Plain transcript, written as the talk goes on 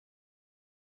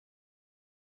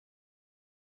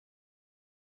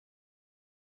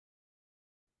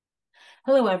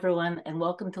Hello, everyone, and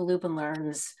welcome to Loop and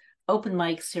Learn's open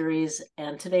mic series.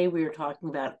 And today we are talking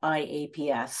about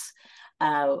iAPS.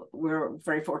 We're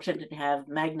very fortunate to have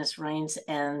Magnus Reintz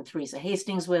and Theresa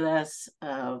Hastings with us.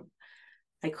 I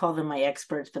call them my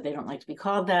experts, but they don't like to be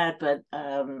called that. But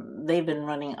they've been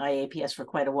running iAPS for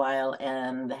quite a while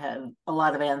and have a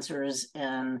lot of answers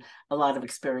and a lot of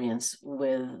experience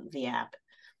with the app.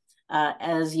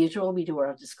 As usual, we do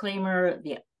our disclaimer.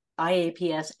 The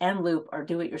iAPS and Loop are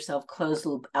do-it-yourself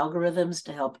closed-loop algorithms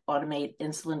to help automate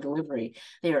insulin delivery.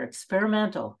 They are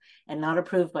experimental and not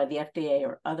approved by the FDA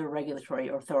or other regulatory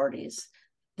authorities.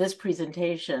 This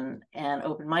presentation and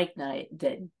open mic night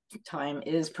time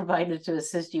is provided to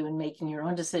assist you in making your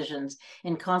own decisions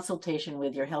in consultation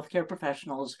with your healthcare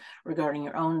professionals regarding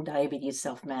your own diabetes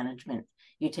self-management.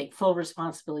 You take full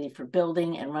responsibility for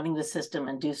building and running the system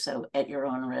and do so at your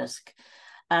own risk.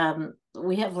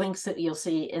 We have links that you'll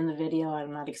see in the video.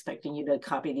 I'm not expecting you to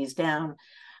copy these down.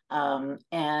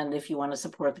 And if you want to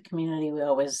support the community, we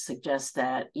always suggest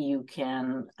that you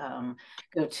can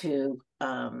go to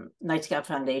Night Scout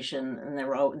Foundation, and they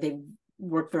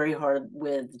work very hard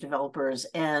with developers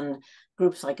and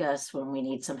groups like us when we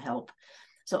need some help.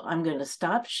 So I'm going to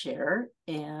stop share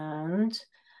and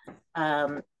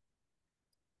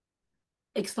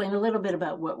explain a little bit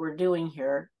about what we're doing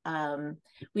here.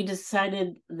 We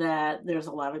decided that there's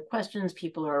a lot of questions.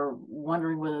 People are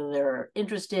wondering whether they're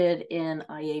interested in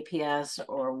iAPS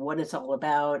or what it's all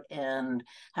about and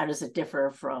how does it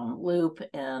differ from Loop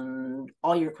and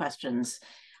all your questions.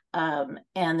 And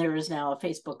there is now a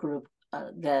Facebook group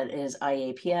that is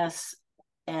iAPS.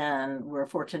 And we're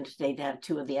fortunate today to have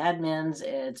two of the admins.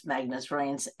 It's Magnus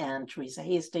Reintz and Theresa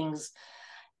Hastings.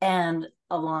 And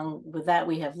along with that,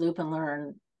 we have Loop and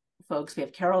Learn folks. We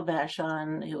have Carol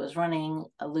Vashon, who is running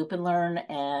a Loop and Learn,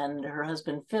 and her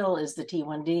husband Phil is the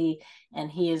T1D, and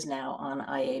he is now on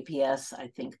iAPS, I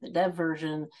think the dev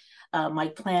version.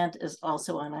 Mike Plant is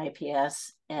also on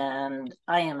iAPS, and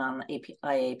I am on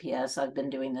iAPS. I've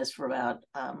been doing this for about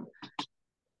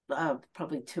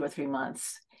probably 2 or 3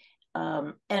 months.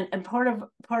 And part of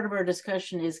our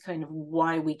discussion is kind of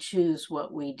why we choose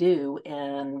what we do,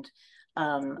 and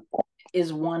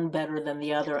is one better than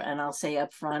the other? And I'll say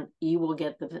up front, you will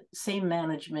get the same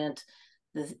management,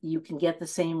 you can get the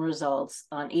same results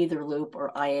on either Loop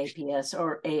or iAPS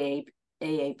or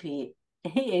AAPS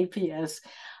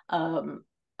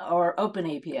or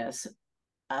OpenAPS.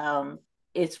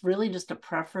 It's really just a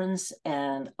preference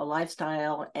and a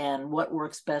lifestyle and what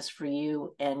works best for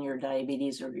you and your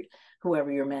diabetes or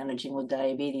whoever you're managing with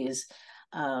diabetes.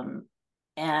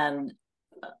 And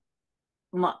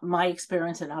my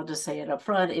experience, and I'll just say it up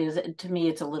front, is to me,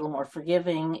 it's a little more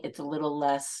forgiving. It's a little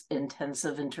less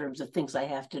intensive in terms of things I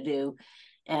have to do.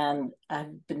 And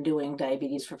I've been doing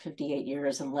diabetes for 58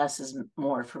 years, and less is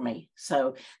more for me.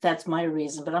 So that's my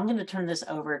reason. But I'm going to turn this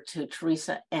over to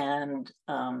Theresa and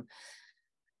oh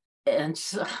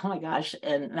my gosh,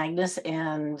 and Magnus.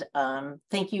 And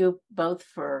thank you both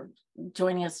for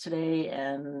joining us today.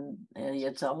 And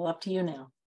it's all up to you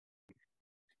now.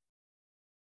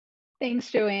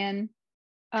 Thanks, Joanne.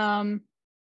 Magnus,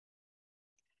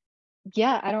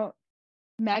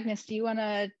 do you want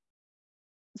to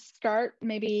start,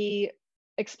 maybe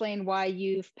explain why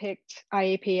you've picked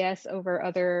iAPS over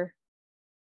other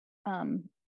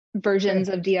versions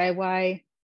of DIY,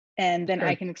 and then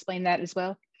I can explain that as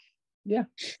well. Yeah,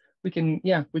 we can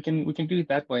do it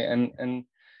that way. And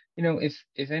you know,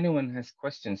 if anyone has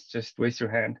questions, just raise your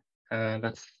hand.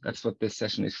 That's what this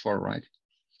session is for, right?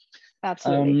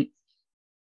 Absolutely.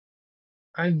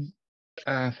 I've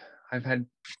had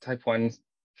type 1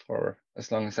 for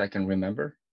as long as I can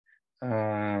remember,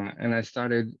 and I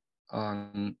started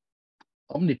on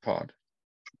Omnipod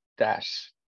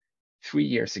Dash 3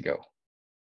 years ago.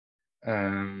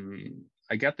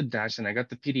 I got the Dash and I got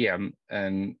the PDM,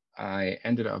 and I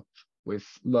ended up with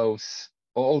lows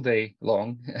all day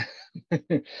long,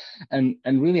 and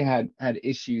really had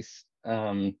issues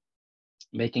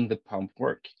making the pump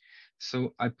work.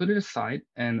 So I put it aside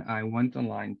and I went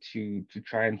online to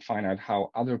try and find out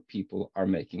how other people are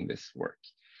making this work.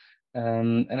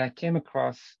 And I came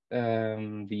across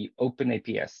the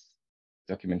OpenAPS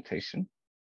documentation,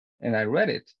 and I read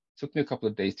it. It took me a couple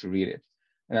of days to read it.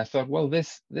 And I thought, well,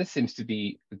 this seems to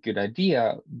be a good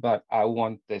idea, but I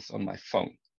want this on my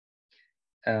phone.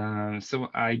 So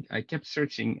I kept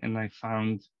searching, and I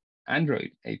found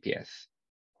Android APS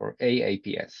or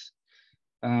AAPS.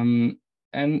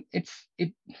 And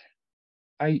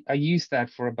I used that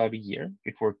for about a year.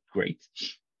 It worked great,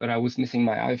 but I was missing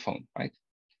my iPhone, right?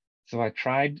 So I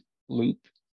tried Loop,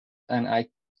 and I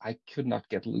could not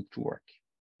get Loop to work,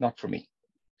 not for me.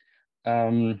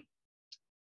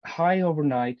 high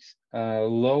overnight,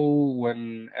 low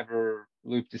whenever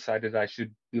Loop decided I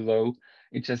should be low.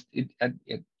 I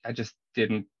just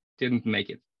didn't make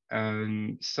it.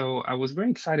 So I was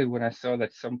very excited when I saw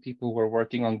that some people were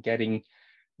working on getting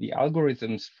the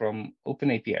algorithms from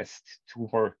OpenAPS to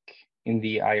work in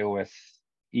the iOS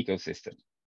ecosystem.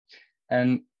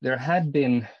 And there had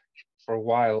been for a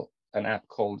while an app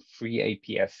called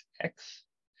FreeAPS X,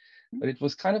 but it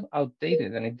was kind of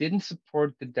outdated and it didn't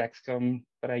support the Dexcom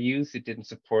that I use. It didn't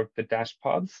support the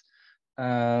dashpods.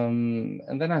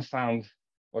 And then I found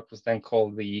what was then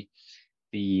called the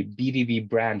BDB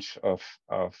branch of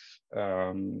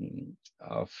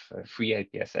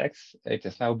FreeAPSX. It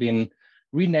has now been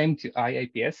renamed to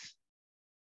iAPS,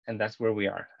 and that's where we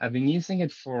are. I've been using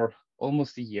it for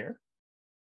almost a year.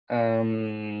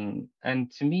 And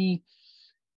to me,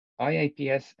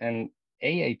 iAPS and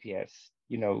aAPS,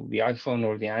 you know, the iPhone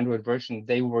or the Android version,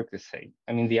 they work the same.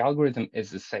 I mean, the algorithm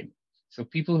is the same. So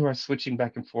people who are switching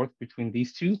back and forth between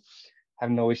these two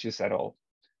have no issues at all.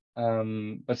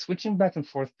 But switching back and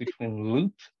forth between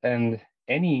Loop and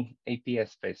any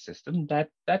APS-based system,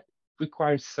 that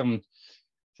requires some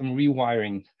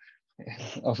rewiring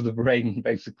of the brain,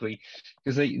 basically,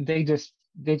 because they just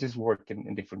work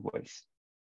in different ways.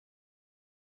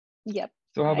 Yep.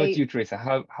 So how about you, Theresa?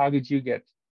 How did you get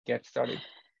started?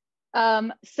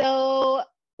 So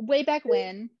way back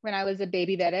when I was a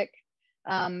baby Vedic,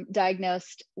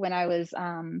 diagnosed when I was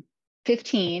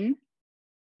 15,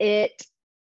 it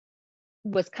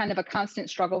was kind of a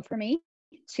constant struggle for me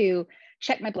to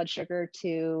check my blood sugar,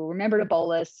 to remember to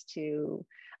bolus, to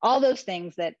all those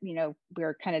things that, you know,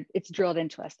 we're kind of, it's drilled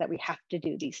into us that we have to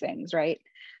do these things, right?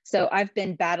 So I've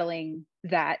been battling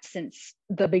that since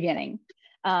the beginning.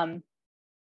 And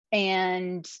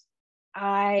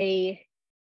I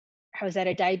was at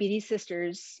a Diabetes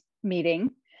Sisters meeting,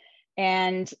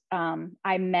 and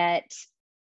I met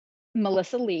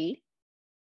Melissa Lee,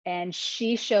 and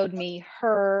she showed me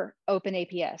her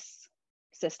OpenAPS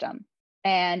system,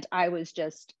 and I was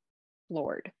just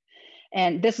floored.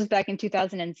 And this was back in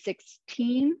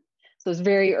 2016, so it was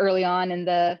very early on in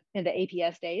the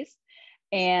APS days.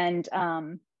 And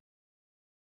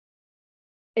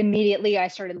immediately I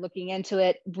started looking into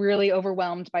it, really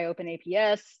overwhelmed by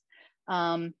OpenAPS.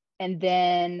 And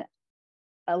then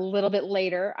a little bit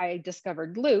later, I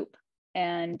discovered Loop.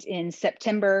 And in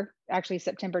September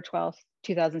 12th,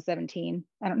 2017,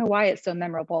 I don't know why it's so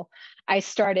memorable, I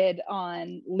started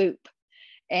on Loop.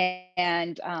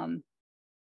 And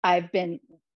I've been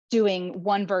doing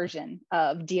one version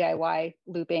of DIY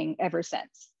looping ever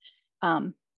since.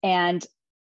 And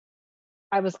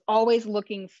I was always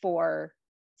looking for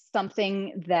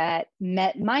something that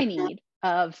met my need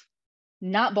of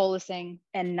not bolusing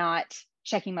and not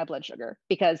checking my blood sugar,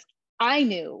 because I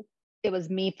knew it was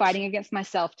me fighting against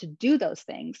myself to do those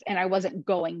things, and I wasn't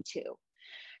going to.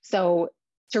 So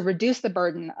to reduce the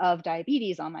burden of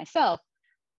diabetes on myself,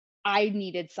 I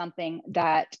needed something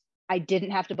that I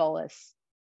didn't have to bolus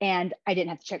and I didn't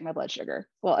have to check my blood sugar.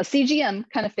 Well, a CGM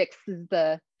kind of fixes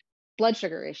the blood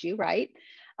sugar issue, right?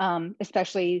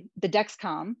 Especially the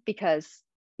Dexcom, because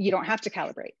you don't have to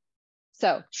calibrate.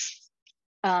 So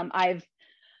I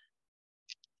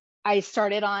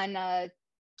started on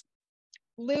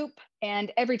Loop,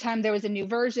 and every time there was a new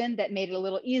version that made it a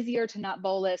little easier to not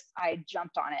bolus, I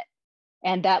jumped on it.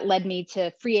 And that led me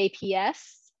to FreeAPS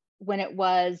when it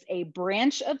was a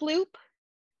branch of Loop.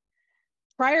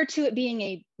 Prior to it being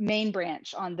a main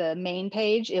branch on the main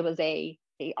page, it was a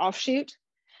offshoot.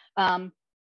 And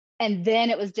then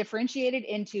it was differentiated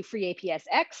into FreeAPS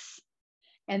X.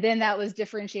 And then that was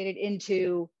differentiated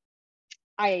into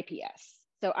iAPS.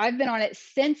 So I've been on it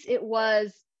since it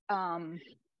was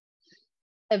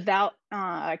about,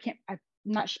 I'm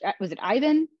not sure, was it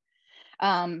Ivan?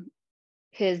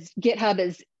 His GitHub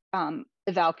is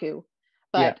Evalku.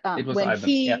 But yeah, it was when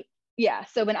Ivan.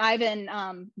 So when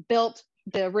Ivan built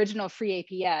the original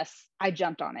FreeAPS, I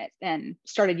jumped on it and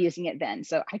started using it then.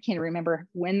 So I can't remember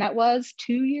when that was,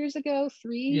 2 years ago,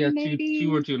 three, maybe?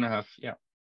 Two or 2.5, yeah.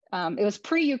 It was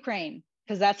pre-Ukraine,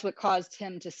 because that's what caused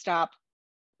him to stop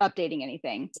updating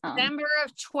anything. December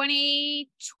of 2020,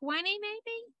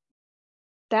 maybe?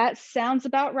 That sounds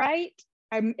about right.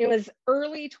 It was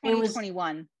early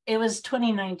 2021. It was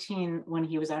 2019 when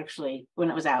it was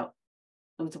out.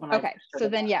 It was when okay, so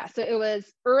then so it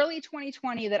was early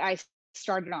 2020 that I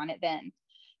started on it then.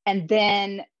 And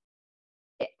then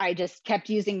I just kept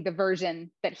using the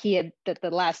version that he had, the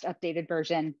last updated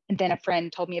version. And then a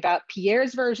friend told me about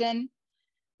Pierre's version,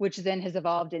 which then has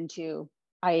evolved into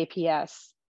iAPS.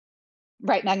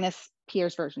 Right, Magnus?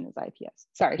 Pierre's version is iAPS.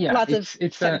 Sorry, yeah, lots of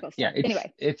technical stuff. yeah,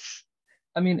 Anyway.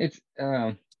 I mean,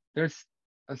 there's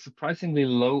a surprisingly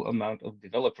low amount of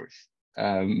developers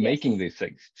making these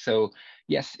things. So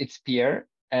yes, it's Pierre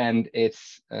and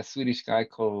it's a Swedish guy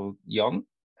called Jon.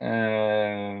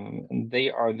 And they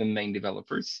are the main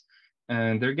developers,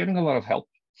 and they're getting a lot of help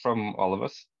from all of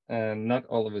us. Not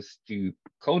all of us do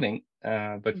coding,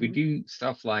 but we do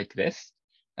stuff like this,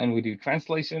 and we do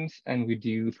translations, and we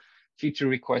do feature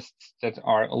requests that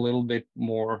are a little bit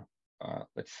more,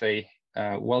 let's say,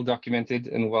 well documented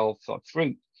and well thought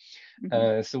through.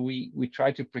 So we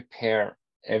try to prepare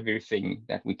everything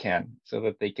that we can so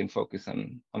that they can focus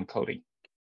on coding.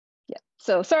 Yeah.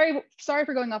 So sorry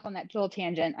for going off on that little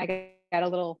tangent. I got a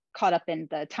little caught up in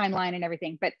the timeline and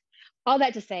everything, but all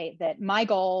that to say that my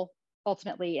goal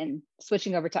ultimately in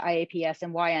switching over to iAPS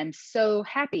and why I'm so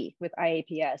happy with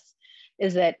iAPS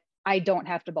is that I don't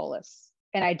have to bolus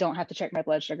and I don't have to check my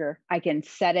blood sugar. I can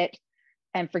set it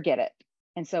and forget it.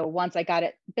 And so once I got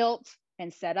it built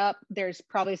and set up, there's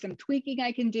probably some tweaking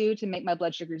I can do to make my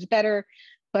blood sugars better.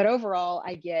 But overall,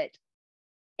 I get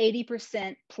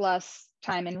 80% plus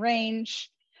time in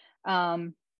range,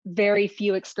 very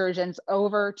few excursions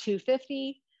over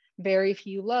 250, very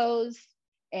few lows.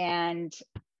 And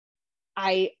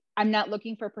I'm not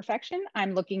looking for perfection.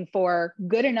 I'm looking for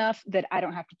good enough that I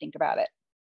don't have to think about it.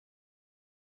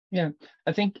 Yeah,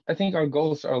 I think our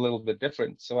goals are a little bit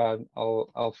different. So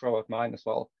I'll throw out mine as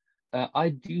well. I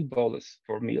do bolus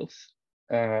for meals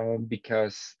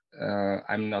because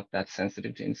I'm not that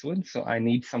sensitive to insulin, so I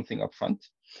need something up front.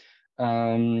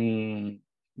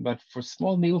 But for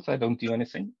small meals, I don't do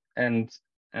anything. And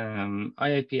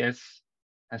iAPS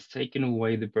has taken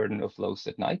away the burden of lows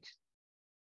at night.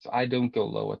 So I don't go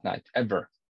low at night, ever.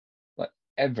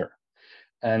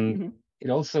 And it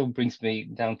also brings me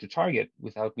down to target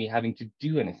without me having to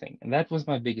do anything. And that was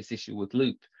my biggest issue with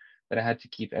Loop, that I had to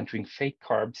keep entering fake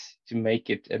carbs to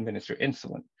make it administer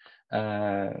insulin.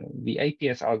 The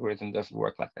APS algorithm doesn't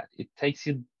work like that. It takes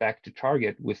you back to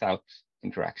target without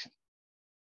interaction.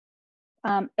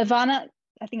 Ivana,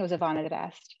 I think it was Ivana that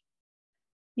asked.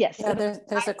 Yes. Yeah,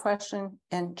 there's a question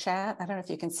in chat. I don't know if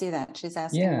you can see that. She's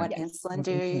asking, what insulin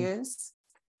do you use?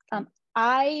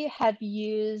 I have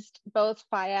used both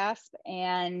FIASP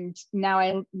and now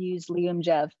I use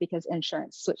Liumjev because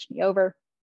insurance switched me over.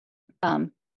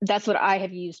 That's what I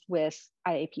have used with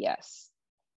iAPS.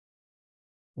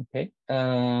 Okay.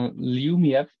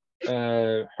 Liumjev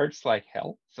hurts like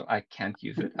hell, so I can't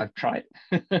use it. I've tried.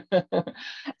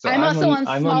 So I'm also on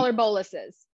smaller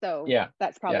boluses, so yeah,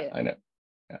 that's probably I know.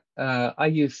 I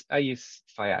use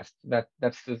FIASP.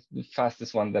 That's the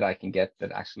fastest one that I can get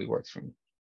that actually works for me.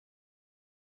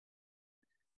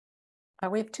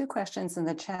 We have two questions in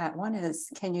the chat. One is,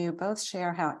 can you both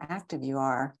share how active you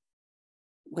are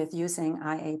with using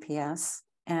iAPS,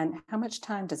 and how much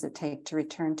time does it take to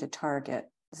return to target?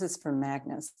 This is from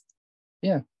Magnus.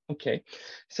 Yeah. Okay.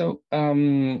 So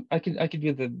I could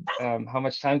do the how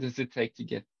much time does it take to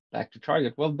get back to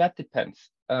target? Well, that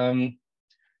depends. I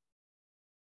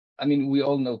mean, we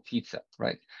all know pizza,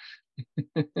 right?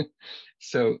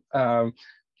 So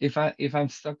if I'm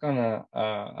stuck on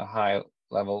a high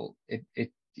level, it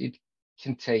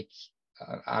can take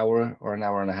an hour or an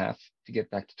hour and a half to get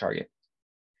back to target.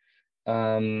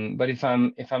 But if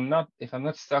I'm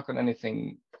not stuck on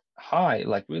anything high,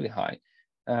 like really high,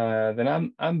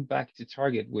 then I'm back to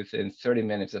target within 30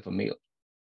 minutes of a meal.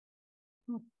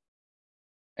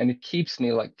 And it keeps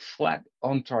me like flat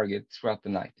on target throughout the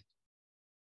night.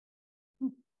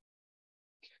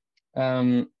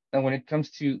 And when it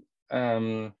comes to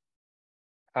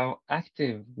how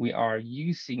active we are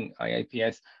using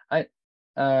iAPS,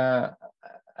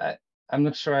 I'm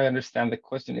not sure I understand the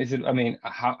question. Is it, I mean,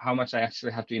 how much I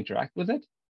actually have to interact with it?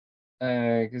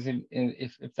 Because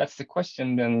if that's the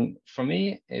question, then for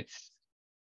me, it's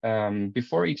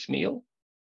before each meal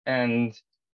and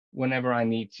whenever I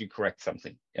need to correct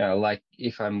something. Like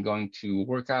if I'm going to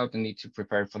work out and need to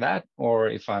prepare for that, or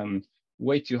if I'm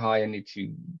way too high and need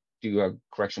to do a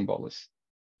correction bolus.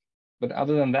 But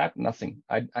other than that, nothing.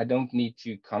 I don't need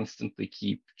to constantly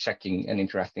keep checking and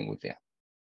interacting with the app.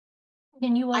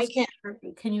 Can you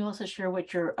also share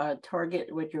what your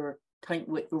target, what your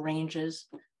range is?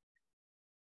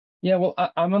 Yeah, well,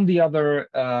 I'm on the other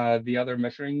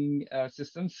measuring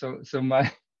system, so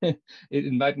my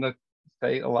it might not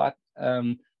say a lot.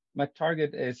 My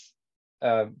target is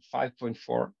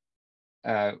 5.4,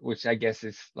 which I guess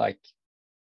is like,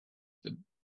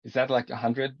 is that like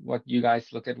 100? What you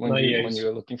guys look at when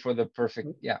you're looking for the perfect?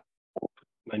 Yeah,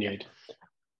 98.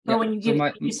 Well, when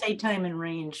you say time and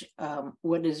range,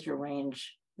 what is your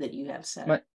range that you have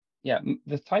set?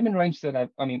 The time and range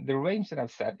that the range that I've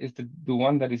set is the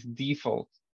one that is default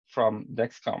from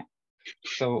Dexcom.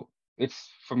 So it's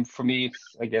for me,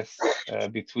 it's I guess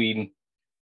between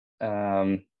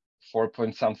 4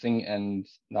 point something and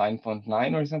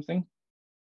 9.9 or something.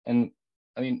 And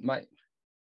I mean my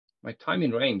time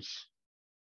in range,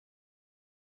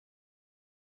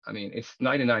 I mean it's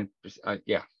 99%.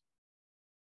 Yeah,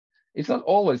 it's not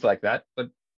always like that, but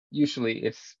usually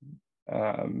it's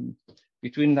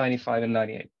between 95 and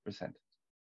 98%.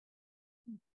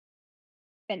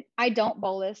 And I don't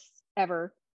bolus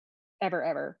ever, ever,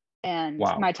 ever. And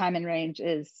Wow. my time in range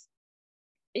is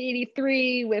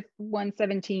 83 with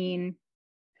 117,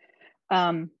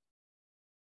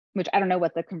 which I don't know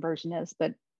what the conversion is,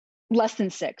 but less than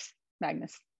 6,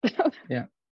 Magnus. Yeah.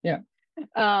 Yeah.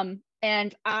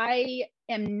 And I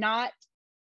am not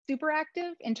super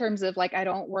active in terms of like, I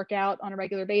don't work out on a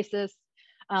regular basis.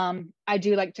 I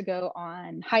do like to go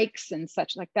on hikes and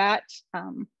such like that.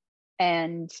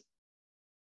 And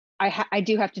I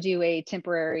do have to do a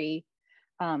temporary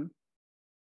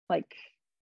like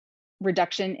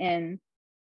reduction in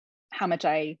how much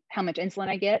insulin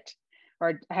I get,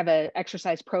 or I have an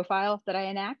exercise profile that I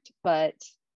enact, but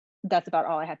that's about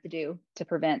all I have to do to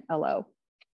prevent a low.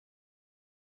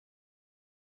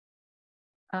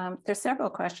 There's several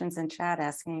questions in chat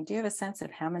asking, do you have a sense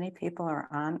of how many people are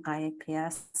on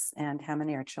iAPS and how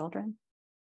many are children?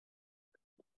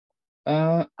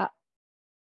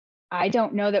 I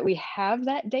don't know that we have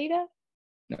that data.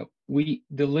 No, we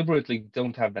deliberately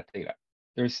don't have that data.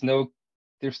 There's no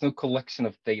collection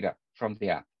of data from the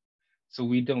app, so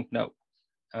we don't know.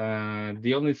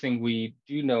 The only thing we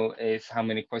do know is how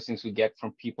many questions we get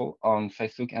from people on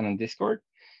Facebook and on Discord.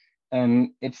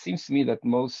 And it seems to me that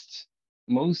most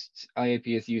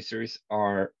iAPS users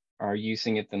are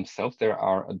using it themselves. There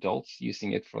are adults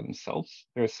using it for themselves.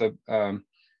 There's a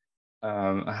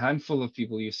handful of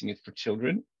people using it for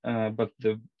children, but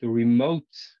the remote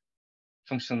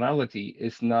functionality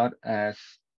is not as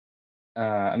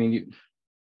I mean,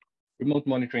 remote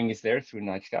monitoring is there through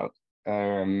Night Scout.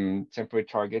 Temporary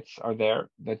targets are there,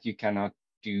 but you cannot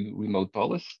do remote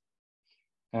bolus.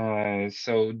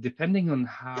 So depending on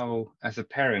how, as a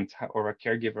parent or a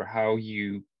caregiver, how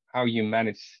you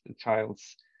manage the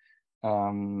child's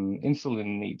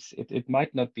insulin needs, it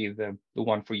might not be the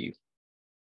one for you.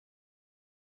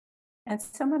 And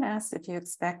someone asked if you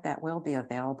expect that will be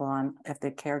available on, if the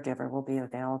caregiver will be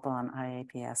available on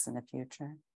iAPS in the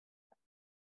future.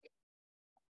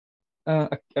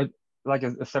 Like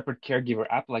a separate caregiver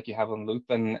app, like you have on Loop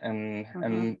and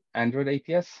Android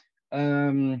APS.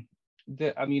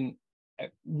 I mean,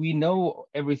 we know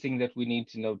everything that we need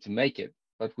to know to make it,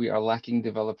 but we are lacking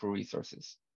developer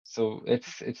resources. So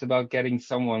it's about getting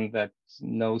someone that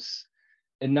knows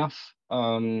enough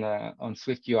on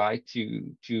Swift UI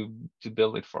to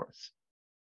build it for us.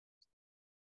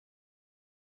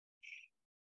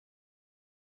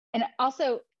 And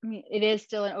also, I mean, it is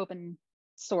still an open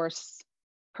source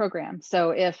program.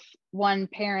 So if one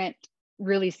parent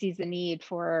really sees the need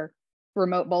for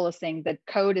remote bolusing, the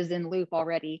code is in Loop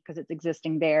already because it's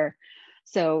existing there.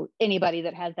 So anybody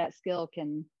that has that skill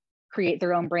can create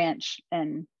their own branch,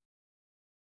 and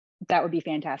that would be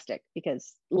fantastic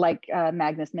because like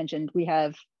Magnus mentioned, we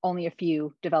have only a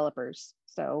few developers.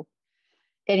 So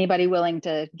anybody willing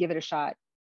to give it a shot,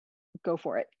 go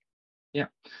for it. Yeah.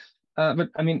 But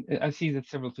I mean, I see that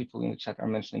several people in the chat are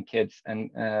mentioning kids, and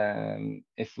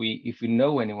if we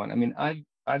know anyone, I mean,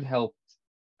 I've helped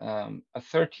a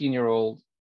 13-year-old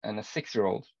and a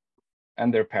 6-year-old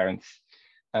and their parents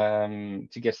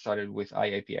to get started with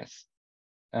iAPS,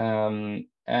 and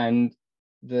I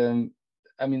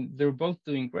mean, they're both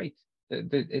doing great. I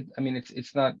mean,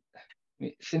 it's not,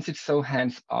 since it's so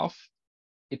hands off,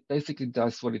 it basically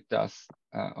does what it does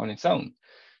on its own.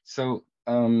 So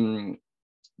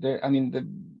I mean,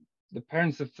 the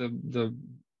parents of the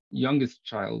youngest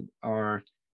child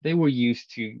they were used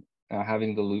to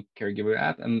having the Loop caregiver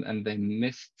app, and they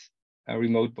missed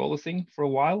remote bolusing for a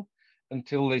while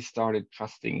until they started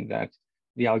trusting that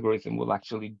the algorithm will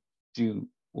actually do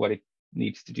what it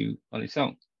needs to do on its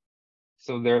own.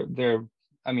 So they're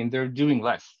doing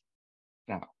less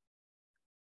now.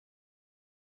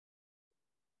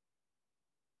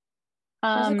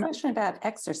 There's a question about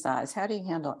exercise. How do you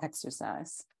handle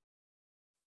exercise?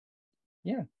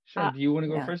 Yeah, sure. Do you want to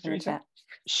go first, Theresa?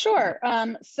 Sure.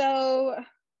 So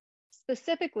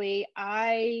specifically,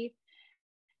 I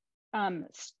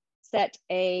set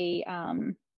a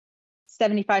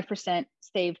 75%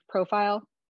 saved profile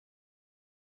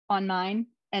on mine,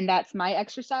 and that's my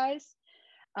exercise.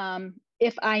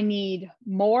 If I need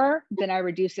more, then I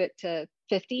reduce it to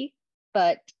 50,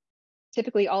 but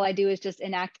typically all I do is just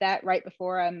enact that right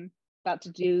before I'm about to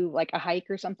do like a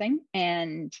hike or something,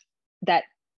 and that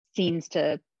seems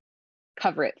to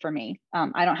cover it for me.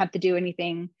 I don't have to do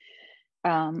anything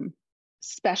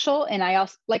special. And I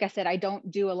also, like I said, I don't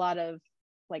do a lot of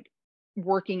like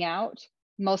working out.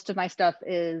 Most of my stuff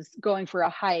is going for a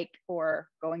hike or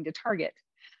going to Target,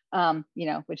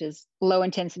 which is low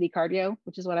intensity cardio,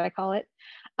 which is what I call it.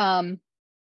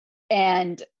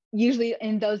 And usually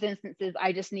in those instances,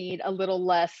 I just need a little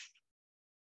less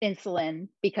insulin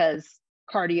because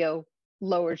cardio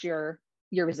lowers your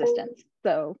resistance.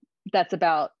 So that's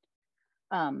about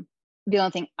the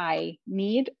only thing I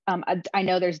need. I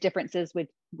know there's differences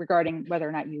regarding whether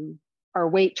or not you are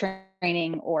weight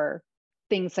training or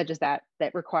things such as that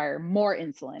require more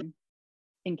insulin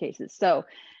in cases. So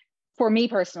for me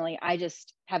personally, I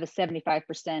just have a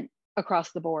 75%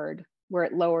 across the board where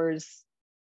it lowers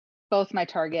both my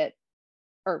target,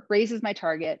 or raises my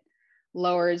target,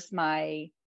 lowers my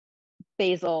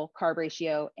basal carb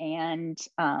ratio and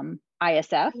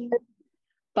ISF.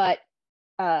 But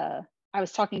I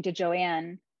was talking to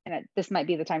Joanne, and this might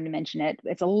be the time to mention it.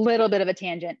 It's a little bit of a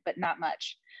tangent, but not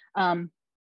much.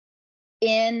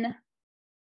 In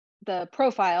the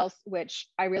profiles, which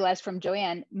I realized from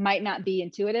Joanne might not be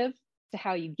intuitive to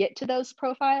how you get to those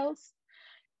profiles,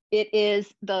 it is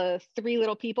the three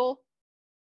little people.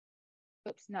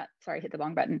 Oops, hit the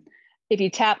wrong button. If you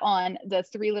tap on the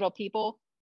three little people,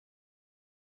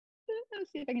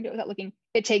 let's see if I can do it without looking.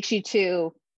 It takes you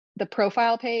to the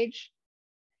profile page.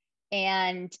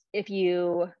 And if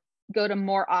you go to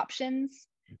more options,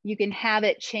 you can have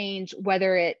it change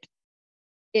whether it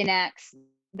enacts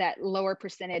that lower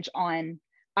percentage on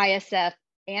ISF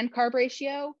and carb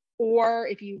ratio, or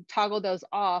if you toggle those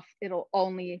off, it'll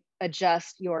only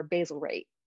adjust your basal rate.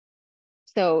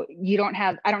 So you don't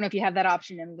have, I don't know if you have that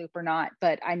option in Loop or not,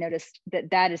 but I noticed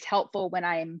that is helpful when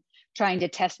I'm trying to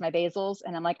test my basals.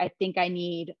 And I'm like, I think I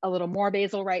need a little more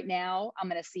basal right now. I'm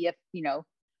going to see if,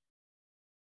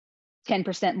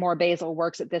 10% more basal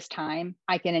works at this time.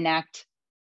 I can enact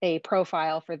a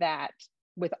profile for that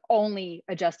with only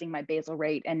adjusting my basal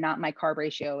rate and not my carb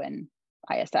ratio and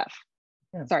ISF.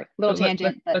 Yeah. Sorry, little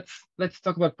tangent. Let's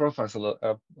talk about profiles a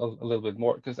little bit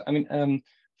more, because I mean,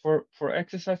 for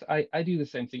exercise, I do the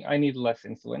same thing. I need less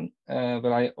insulin,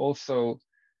 but I also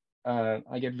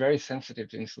I get very sensitive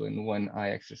to insulin when I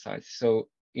exercise. So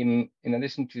in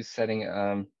addition to setting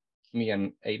me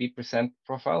an 80%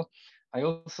 profile, I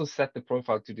also set the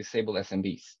profile to disable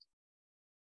SMBs,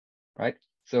 right?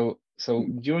 So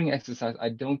during exercise, I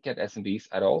don't get SMBs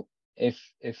at all. If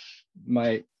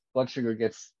my blood sugar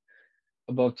gets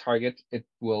above target, it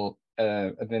will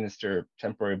administer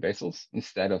temporary basals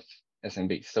instead of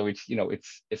SMBs. So it's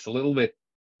it's a little bit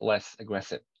less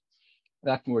aggressive.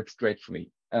 That works great for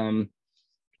me.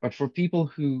 But for people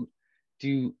who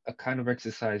do a kind of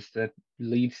exercise that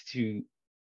leads to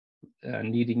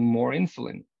needing more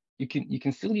insulin, you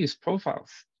can still use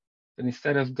profiles, but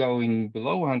instead of going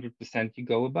below 100%, you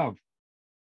go above.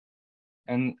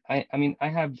 And I mean, I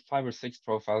have 5 or 6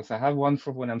 profiles. I have one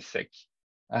for when I'm sick.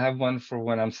 I have one for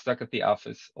when I'm stuck at the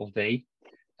office all day,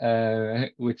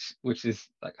 which is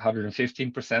like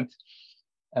 115%.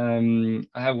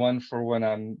 I have one for when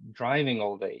I'm driving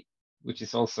all day, which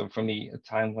is also for me a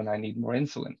time when I need more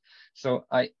insulin. So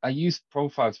I use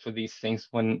profiles for these things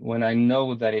when I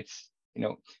know that it's,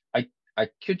 I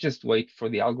could just wait for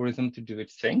the algorithm to do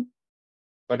its thing,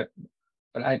 but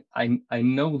I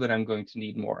know that I'm going to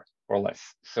need more or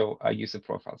less, so I use the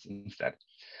profiles instead.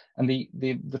 And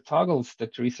the toggles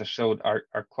that Theresa showed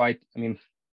are quite, I mean,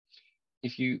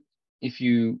 if you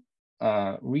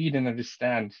read and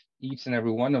understand each and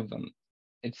every one of them,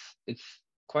 it's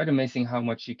quite amazing how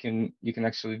much you can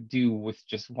actually do with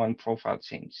just one profile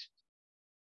change.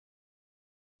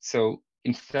 So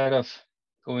instead of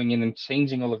going in and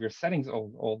changing all of your settings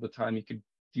all the time, you could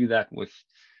do that with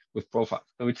profiles.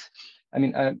 So it's, I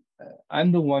mean,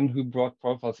 I'm the one who brought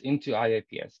profiles into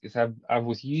iAPS because I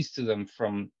was used to them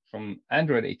from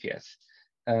Android APS.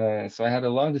 So I had a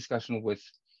long discussion with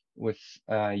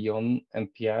Jon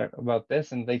and Pierre about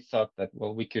this, and they thought that,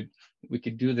 well, we could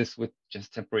do this with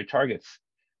just temporary targets,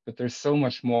 but there's so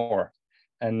much more.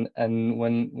 And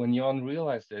when Jon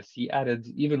realized this, he added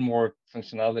even more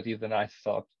functionality than I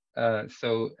thought.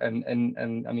 So I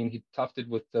mean, he topped it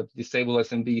with the disable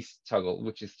SMBs toggle,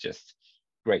 which is just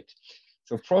great.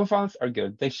 So profiles are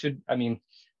good. They should, I mean,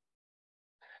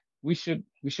 we should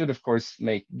of course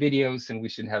make videos, and we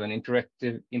should have an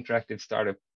interactive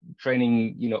startup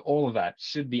training. All of that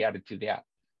should be added to the app.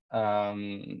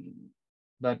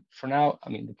 But for now, I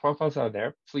mean, the profiles are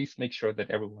there. Please make sure that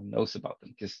everyone knows about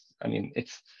them, because I mean,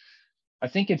 I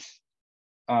think it's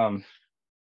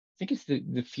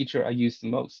the feature I use the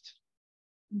most.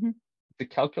 Mm-hmm. the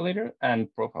calculator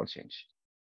and profile change.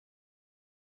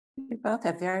 You both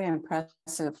have very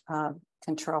impressive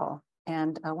control.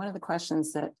 And one of the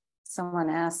questions that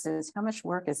someone asked is, how much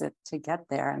work is it to get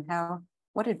there? And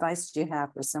what advice do you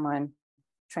have for someone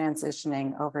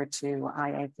transitioning over to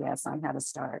iAPS on how to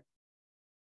start?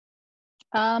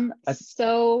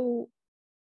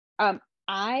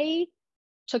 I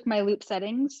took my loop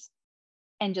settings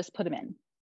and just put them in.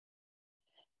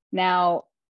 Now,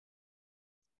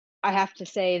 I have to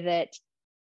say that,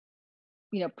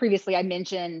 previously I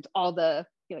mentioned all the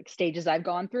stages I've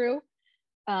gone through.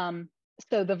 So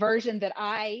the version that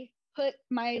I put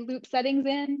my loop settings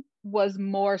in was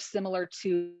more similar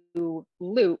to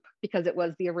loop because it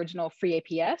was the original free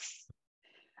APS.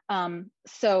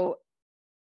 So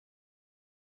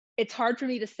it's hard for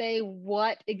me to say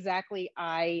what exactly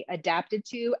I adapted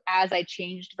to as I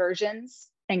changed versions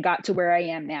and got to where I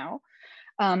am now.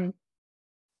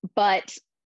 But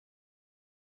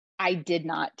I did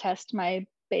not test my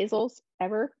basals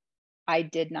ever. I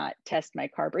did not test my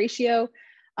carb ratio.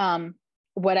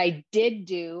 What I did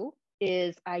do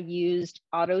is I used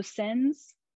AutoSens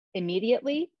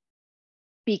immediately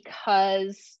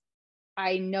because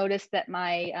I noticed that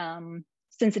my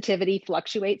sensitivity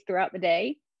fluctuates throughout the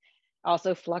day.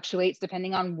 Also fluctuates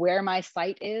depending on where my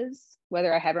site is,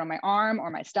 whether I have it on my arm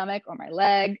or my stomach or my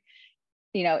leg.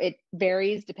 It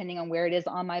varies depending on where it is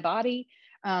on my body.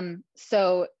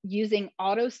 So using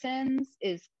AutoSens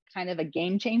is kind of a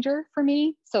game changer for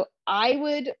me. So I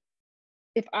would,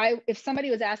 if somebody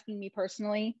was asking me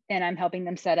personally and I'm helping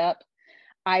them set up,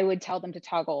 I would tell them to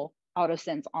toggle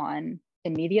AutoSens on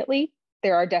immediately.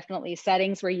 There are definitely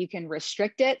settings where you can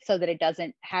restrict it so that it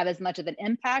doesn't have as much of an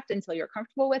impact until you're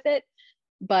comfortable with it,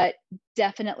 but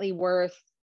definitely worth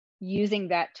using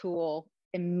that tool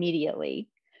immediately.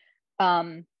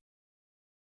 And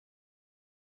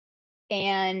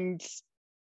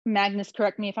Magnus,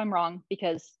 correct me if I'm wrong,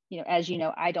 because, as you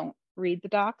know, I don't read the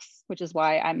docs, which is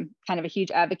why I'm kind of a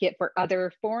huge advocate for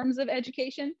other forms of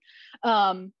education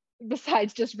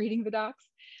besides just reading the docs.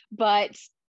 But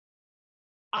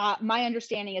my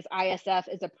understanding is ISF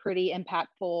is a pretty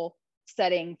impactful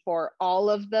setting for all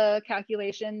of the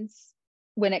calculations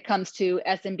when it comes to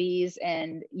SMBs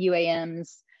and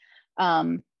UAMs.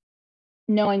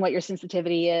 Knowing what your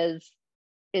sensitivity is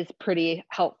pretty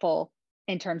helpful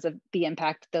in terms of the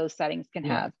impact those settings can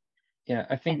have. Yeah,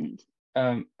 I think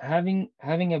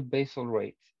having a basal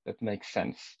rate that makes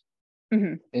sense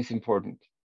is important.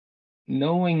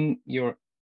 Knowing your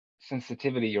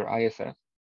sensitivity, your ISF,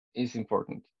 is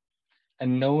important.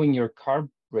 And knowing your carb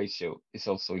ratio is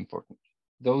also important.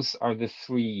 Those are the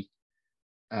three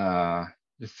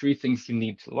things you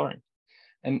need to learn.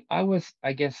 And I was,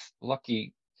 I guess,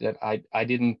 lucky that I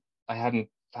hadn't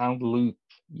found Loop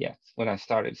yet when I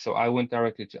started. So I went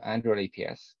directly to Android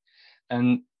APS.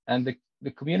 And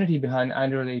the community behind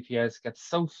Android APS got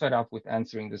so fed up with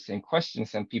answering the same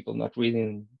questions and people not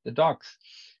reading the docs.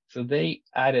 So they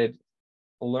added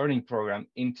a learning program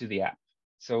into the app.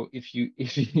 So if you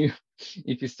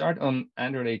start on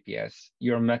Android APS,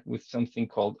 you're met with something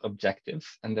called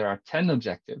objectives, and there are 10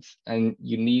 objectives, and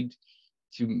you need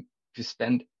to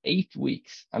spend 8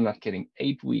 weeks. I'm not kidding,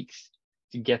 8 weeks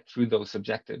to get through those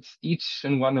objectives. Each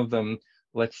and one of them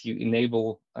lets you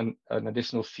enable an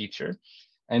additional feature,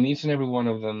 and each and every one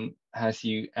of them has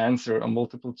you answer a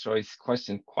multiple choice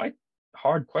question, quite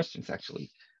hard questions actually,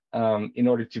 in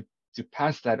order to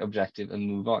pass that objective and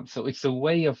move on. So it's a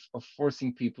way of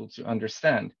forcing people to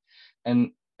understand.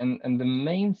 And the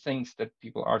main things that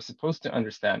people are supposed to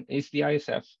understand is the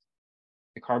ISF,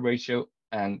 the carb ratio,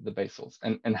 and the basals,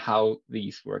 and how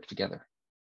these work together.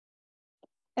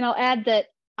 And I'll add that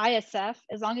ISF,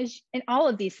 as long as in all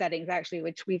of these settings, actually,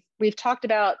 which we've talked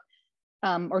about,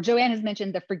 or Joanne has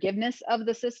mentioned the forgiveness of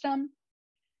the system,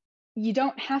 you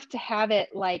don't have to have it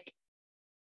like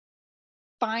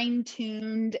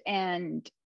fine-tuned and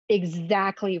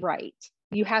exactly right.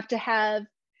 You have to have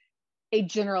a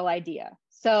general idea.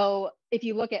 So if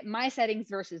you look at my settings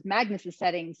versus Magnus's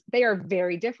settings, they are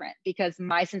very different because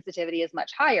my sensitivity is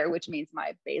much higher, which means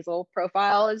my basal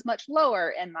profile is much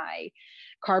lower, and my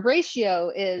carb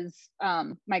ratio is,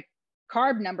 my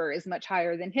carb number is much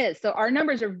higher than his. So our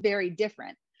numbers are very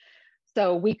different.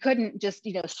 So we couldn't just,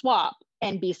 swap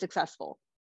and be successful.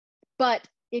 But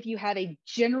if you have a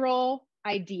general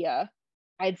idea,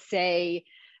 I'd say,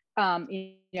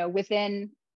 within,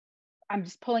 I'm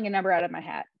just pulling a number out of my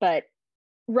hat, but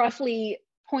roughly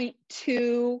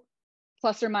 0.2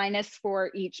 plus or minus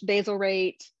for each basal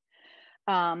rate.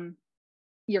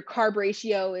 Your carb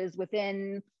ratio is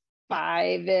within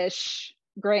 5-ish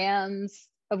grams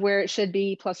of where it should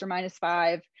be, plus or minus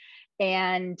 5.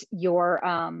 and your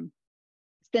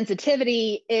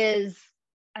sensitivity is,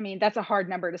 I mean, that's a hard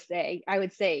number to say. I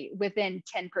would say within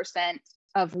 10%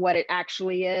 of what it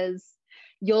actually is,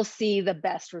 you'll see the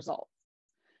best results.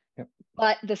 Yep.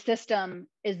 But the system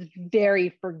is very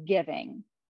forgiving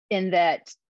in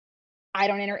that I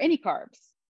don't enter any carbs.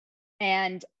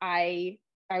 And I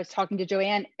was talking to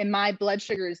Joanne, and my blood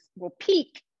sugars will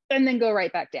peak and then go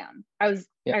right back down. I was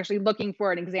actually looking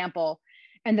for an example,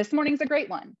 and this morning's a great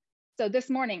one. So this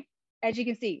morning, as you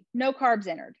can see, no carbs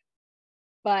entered,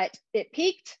 but it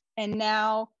peaked, and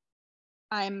now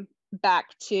I'm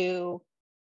back to,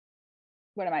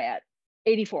 what am I at?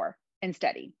 84 and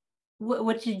steady.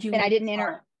 What did you and eat? I didn't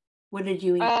enter. What did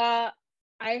you eat? I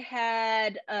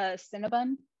had a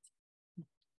Cinnabon.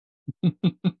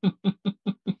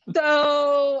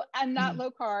 So I'm not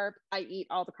low carb. I eat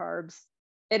all the carbs.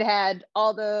 It had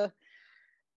all the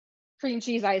cream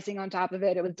cheese icing on top of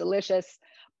it. It was delicious.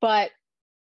 But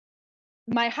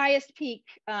my highest peak,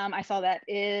 I saw that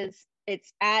it's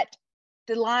at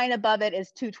the line above it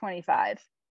is 225.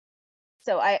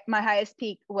 So my highest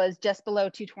peak was just below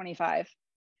 225.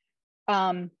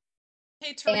 Hey,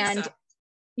 Theresa. And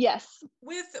yes.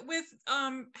 With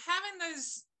having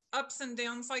those ups and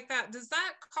downs like that, does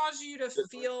that cause you to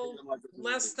feel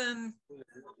less than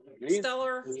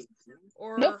stellar,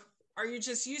 or nope. Are you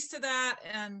just used to that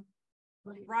and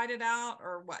ride it out,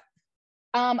 or what?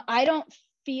 I don't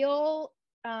feel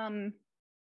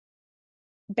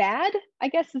bad, I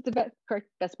guess is the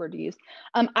best word to use.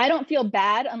 I don't feel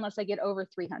bad unless I get over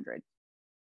 300.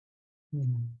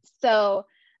 So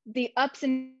the ups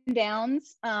and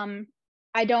downs,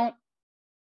 I don't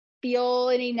feel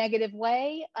any negative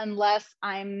way unless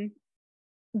I'm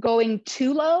going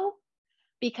too low,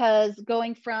 because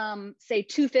going from say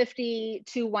 250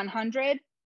 to 100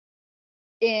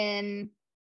 in,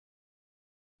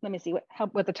 let me see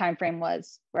what the time frame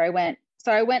was where I went.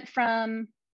 So I went from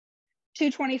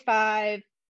 225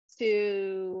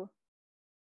 to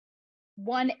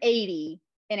 180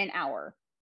 in an hour,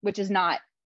 which is not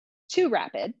too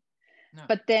rapid. No.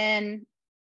 But then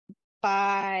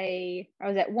I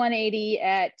was at 180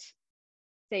 at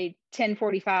say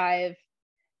 10:45,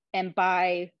 and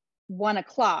by 1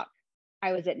 o'clock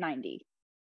I was at 90.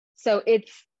 So it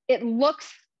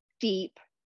looks steep,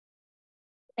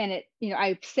 and it,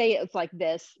 I say it's like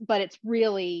this, but it's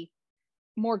really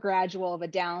more gradual of a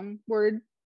downward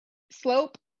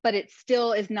slope, but it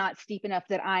still is not steep enough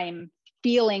that I'm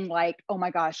feeling like, oh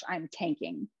my gosh, I'm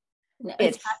tanking.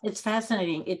 It's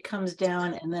fascinating. It comes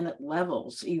down and then it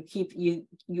levels. You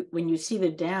when you see the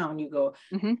down, you go,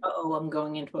 oh, I'm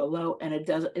going into a low, and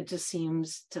it just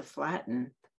seems to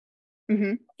flatten.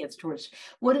 Gets towards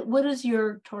what is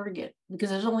your target?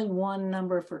 Because there's only one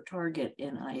number for target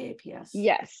in iAPS.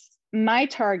 Yes, my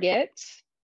target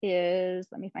is,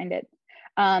 let me find it,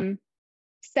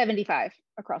 75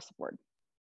 across the board.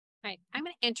 All right, I'm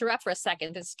going to interrupt for a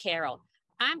second. This is Carol.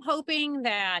 I'm hoping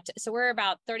that, so we're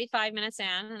about 35 minutes in,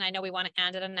 and I know we want to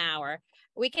end at an hour.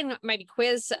 We can maybe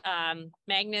quiz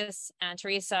Magnus and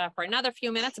Theresa for another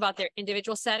few minutes about their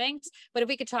individual settings, but if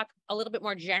we could talk a little bit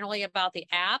more generally about the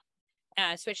app,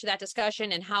 switch to that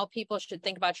discussion and how people should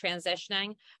think about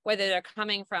transitioning, whether they're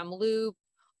coming from Loop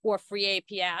or free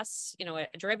APS,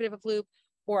 a derivative of Loop,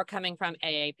 or coming from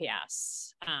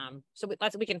iAPS. So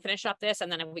we can finish up this,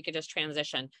 and then if we could just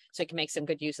transition so we can make some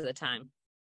good use of the time.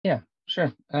 Yeah,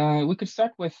 sure. We could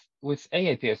start with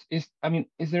iAPS.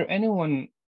 Is there anyone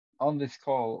on this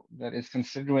call that is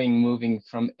considering moving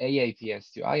from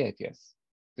iAPS to iAPS?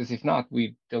 Because if not,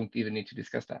 we don't even need to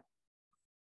discuss that.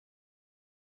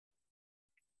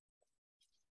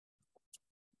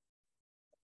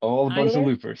 All a bunch of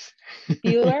loopers.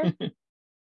 Bueller?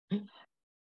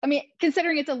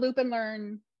 Considering it's a loop and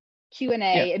learn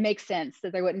Q&A, it makes sense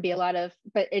that there wouldn't be a lot of,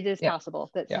 but it is possible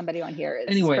that somebody on here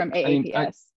is from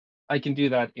iAPS. I can do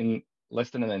that in less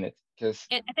than a minute, because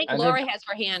I think Lori has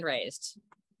her hand raised.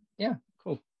 Yeah,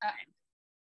 cool. All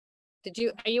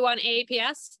right. Are you on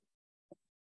iAPS?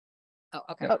 Oh,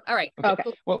 okay. Oh, all right.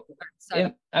 Okay. Well,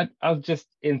 I'll just,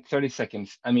 in 30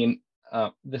 seconds,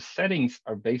 the settings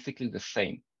are basically the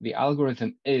same. The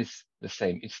algorithm is the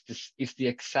same. It's the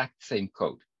exact same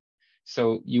code.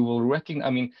 So you will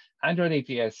recognize, Android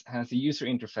APS has a user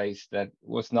interface that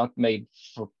was not made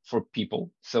for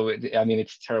people. So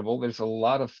it's terrible. There's a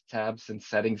lot of tabs and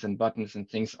settings and buttons and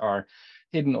things are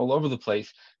hidden all over the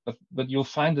place, but you'll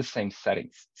find the same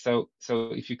settings. So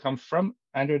if you come from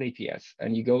Android APS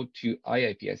and you go to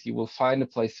iAPS, you will find a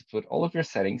place to put all of your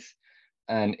settings,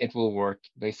 and it will work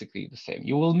basically the same.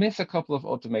 You will miss a couple of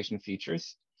automation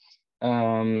features,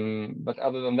 but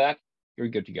other than that, you're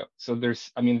good to go. So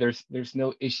there's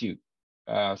no issue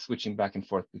switching back and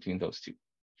forth between those two.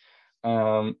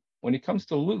 When it comes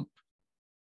to loop,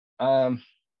 I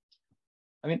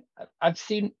mean, I've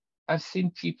seen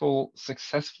people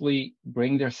successfully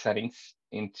bring their settings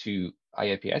into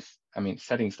iAPS. I mean,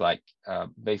 settings like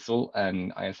basal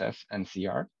and ISF and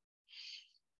CR.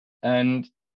 And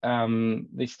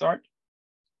they start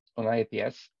on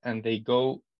iAPS and they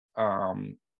go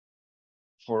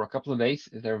for a couple of days.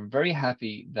 They're very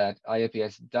happy that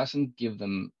iAPS doesn't give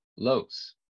them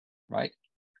lows, right?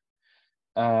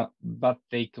 But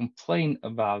they complain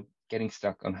about getting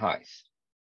stuck on highs.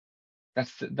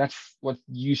 That's what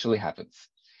usually happens.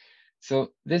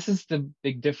 So this is the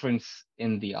big difference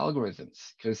in the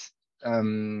algorithms, because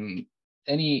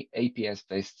any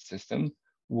APS-based system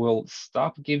will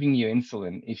stop giving you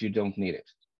insulin if you don't need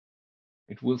it.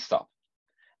 It will stop.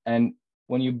 And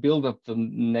when you build up the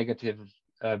negative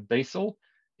basal,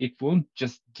 it won't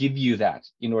just give you that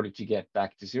in order to get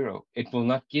back to zero. It will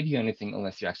not give you anything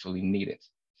unless you actually need it.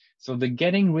 So the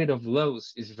getting rid of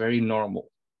lows is very normal.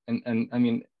 And I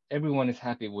mean, everyone is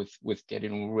happy with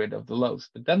getting rid of the lows,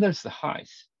 but then there's the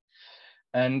highs.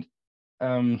 And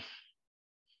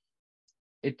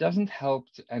it doesn't help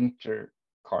to enter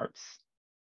carbs.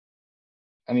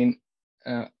 I mean,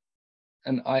 an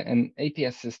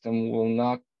APS system will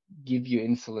not give you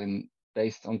insulin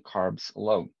based on carbs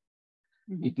alone.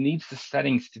 Mm-hmm. It needs the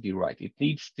settings to be right. It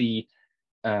needs the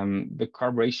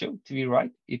carb ratio to be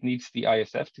right. It needs the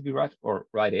ISF to be right, or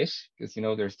right-ish, because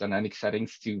there's dynamic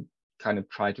settings to kind of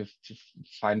try to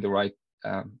find the right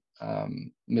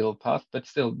middle path, but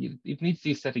still it needs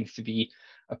these settings to be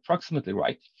approximately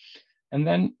right. And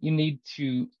then you need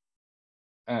to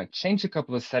change a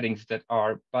couple of settings that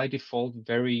are by default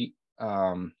very,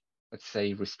 let's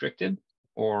say, restricted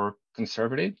or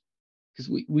conservative, because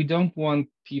we don't want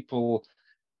people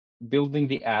building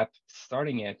the app,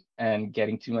 starting it, and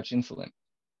getting too much insulin.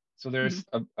 So there's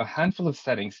a handful of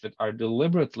settings that are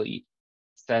deliberately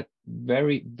set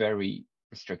very, very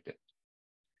restricted.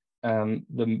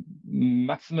 The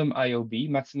maximum IOB,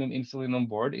 maximum insulin on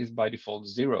board, is by default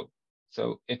 0.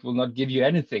 So it will not give you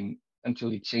anything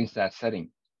until you change that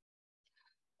setting.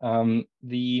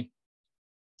 The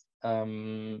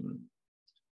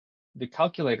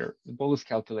calculator, the bolus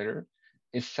calculator,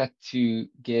 is set to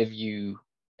give you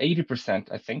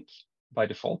 80%, I think, by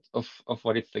default of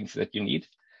what it thinks that you need.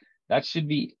 That should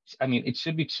be, I mean, it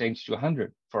should be changed to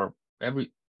 100 for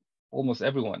almost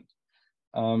everyone.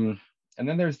 And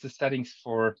then there's the settings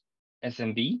for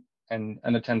SMB and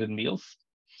unattended meals.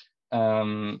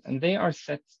 And they are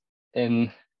set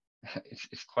in,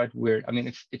 it's quite weird. I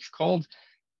mean, it's called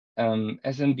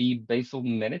SMB basal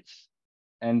minutes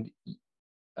and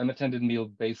unattended meal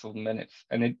basal minutes.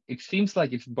 And it seems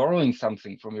like it's borrowing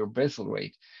something from your basal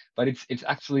rate, but it's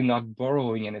actually not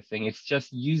borrowing anything. It's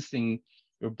just using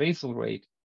your basal rate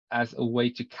as a way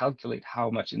to calculate how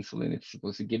much insulin it's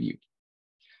supposed to give you.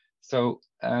 So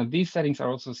these settings are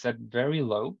also set very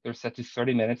low. They're set to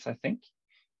 30 minutes, I think.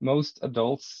 Most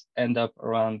adults end up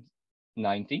around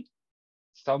 90,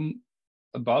 some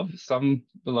above, some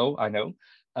below, I know.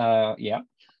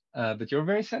 But you're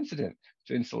very sensitive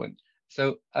to insulin.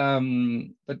 So,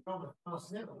 but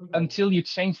until you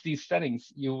change these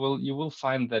settings, you will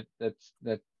find that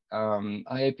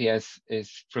iAPS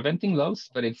is preventing lows,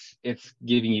 but it's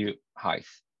giving you highs.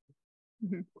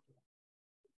 Mm-hmm.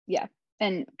 Yeah.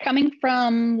 And coming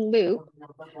from Loop,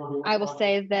 I will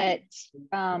say that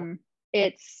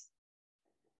it's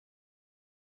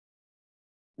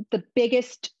the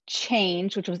biggest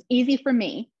change, which was easy for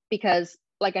me because,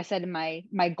 like I said,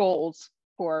 my goals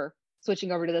for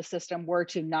switching over to the system were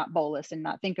to not bolus and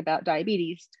not think about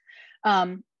diabetes.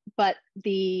 But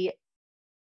the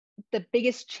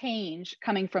biggest change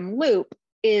coming from Loop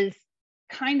is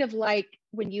kind of like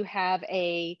when you have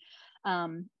a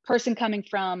person coming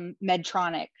from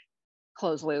Medtronic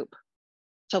closed loop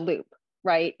to Loop,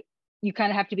 right? You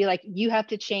kind of have to be like, you have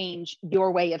to change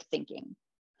your way of thinking.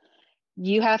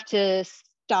 You have to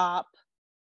stop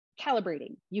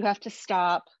calibrating. You have to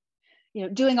stop,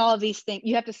 doing all of these things.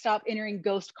 You have to stop entering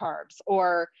ghost carbs,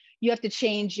 or you have to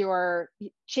change your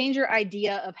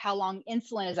idea of how long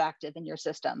insulin is active in your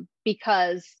system,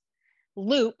 because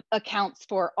Loop accounts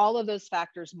for all of those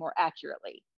factors more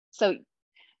accurately. So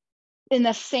in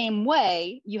the same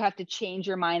way, you have to change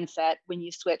your mindset when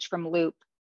you switch from Loop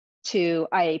to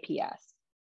iAPS.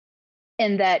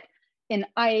 And that in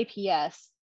iAPS,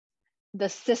 the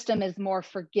system is more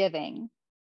forgiving.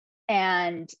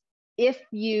 And if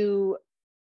your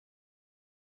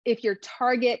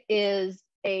target is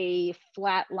a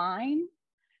flat line,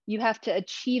 you have to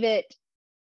achieve it.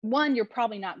 One, you're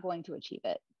probably not going to achieve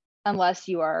it. unless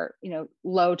you are,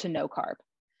 low to no carb.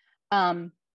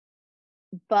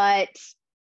 But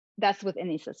that's with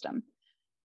any system.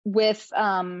 With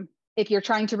if you're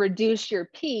trying to reduce your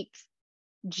peaks,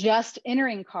 just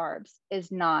entering carbs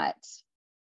is not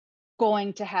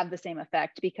going to have the same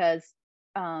effect, because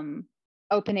iAPS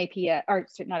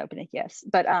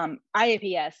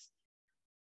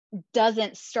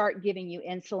doesn't start giving you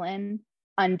insulin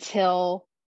until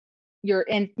your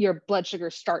blood sugar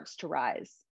starts to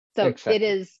rise. So Exactly. It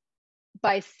is,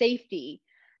 by safety,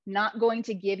 not going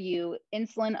to give you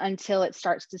insulin until it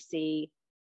starts to see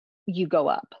you go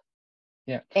up.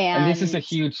 Yeah, and this is a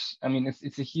huge,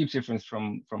 it's a huge difference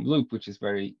from Loop, which is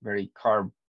very, very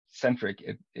carb centric.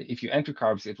 If you enter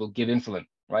carbs, it will give insulin,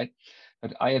 right?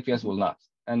 But iAPS will not.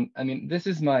 And this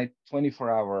is my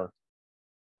 24-hour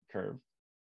curve.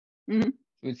 Mm-hmm.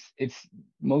 It's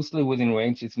mostly within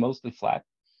range. It's mostly flat.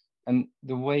 And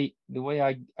the way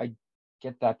I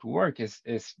get that to work is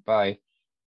by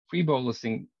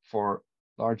pre-bolusing for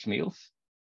large meals.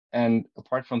 And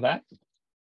apart from that,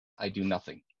 I do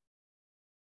nothing.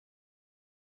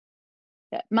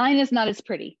 Yeah, mine is not as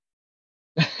pretty.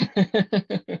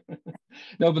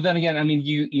 No, but then again,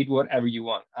 you eat whatever you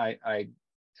want. I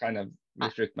kind of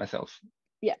restrict myself.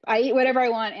 Yeah, I eat whatever I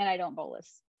want and I don't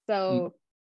bolus. So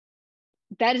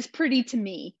that is pretty to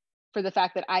me, for the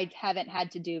fact that I haven't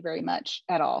had to do very much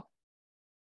at all.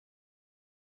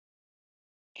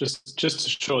 Just to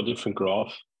show a different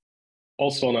graph.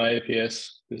 Also on iAPS,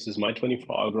 this is my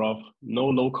 24-hour graph. No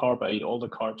low carb, I eat all the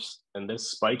carbs. And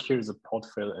this spike here is a pot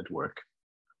fail at work.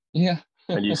 Yeah.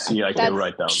 And you see I can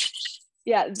write down.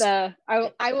 Yeah,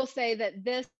 I will say that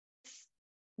this,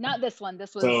 not this one,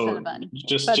 this was Cinnabon.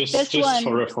 Just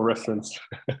for reference.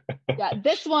 Yeah,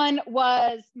 this one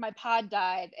was, my pod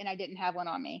died and I didn't have one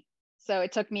on me. So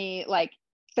it took me like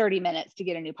 30 minutes to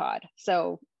get a new pod.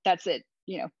 So that's it,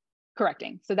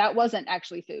 correcting. So that wasn't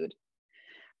actually food,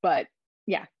 but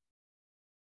yeah.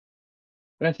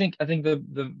 But I think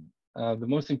the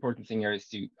most important thing here is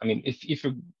to, if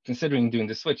you're considering doing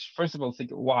the switch, first of all,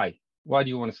 think why do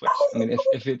you want to switch?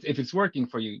 If it's working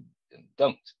for you,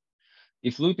 don't.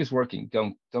 If Loop is working,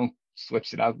 don't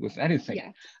switch it out with anything.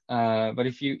 Yeah. But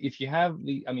if you have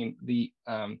the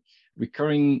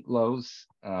recurring lows,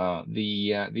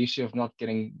 the issue of not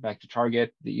getting back to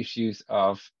target, the issues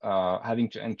of having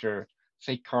to enter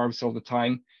fake carbs all the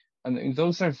time, and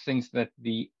those are things that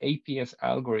the APS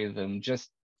algorithm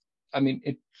just,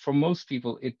 for most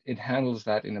people, it handles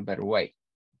that in a better way,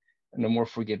 in a more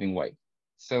forgiving way.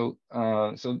 So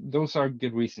those are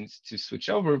good reasons to switch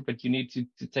over, but you need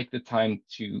to take the time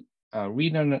to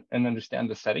read and understand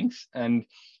the settings, and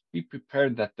be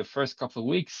prepared that the first couple of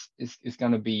weeks is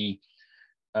going to be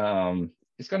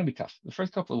tough. The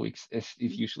first couple of weeks is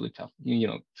usually tough,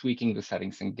 tweaking the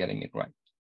settings and getting it right.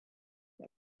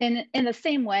 In the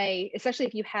same way, especially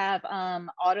if you have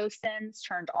auto sends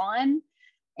turned on,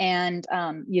 and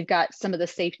you've got some of the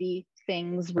safety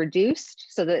things reduced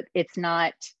so that it's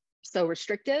not so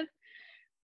restrictive,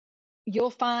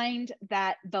 you'll find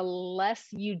that the less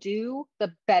you do,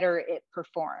 the better it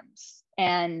performs.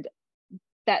 And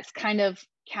that's kind of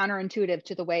counterintuitive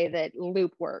to the way that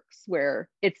Loop works, where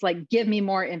it's like, give me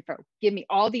more info, give me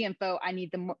all the info. I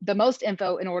need the most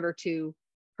info in order to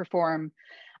perform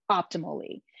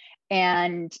optimally.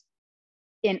 And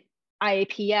in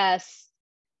iAPS,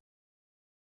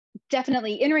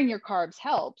 definitely entering your carbs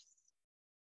helps,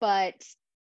 but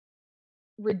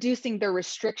reducing the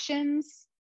restrictions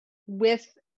with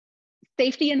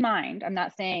safety in mind. I'm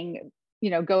not saying,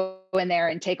 go in there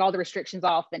and take all the restrictions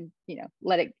off and,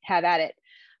 let it have at it,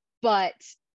 but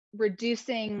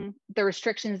reducing the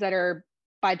restrictions that are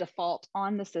by default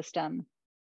on the system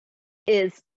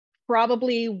is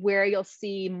probably where you'll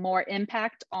see more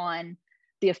impact on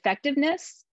the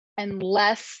effectiveness, and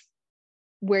less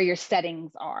where your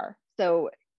settings are.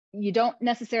 So you don't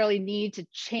necessarily need to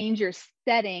change your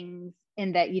settings,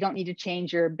 in that you don't need to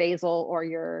change your basal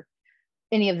or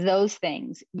any of those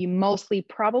things. You mostly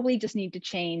probably just need to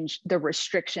change the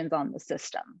restrictions on the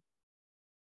system.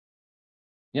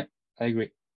 Yep, I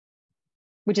agree.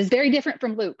 Which is very different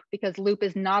from Loop, because Loop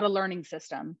is not a learning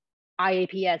system.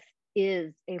 iAPS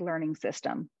is a learning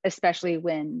system, especially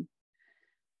when,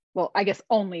 I guess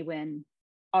only when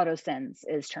AutoSense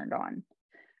is turned on.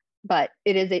 But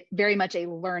it is very much a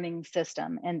learning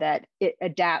system, in that it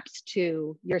adapts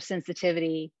to your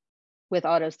sensitivity with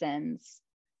AutoSense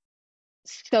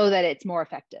so that it's more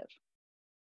effective.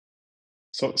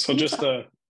 So just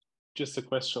a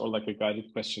question, or like a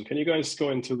guided question. Can you guys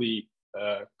go into the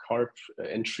carb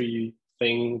entry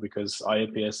thing, because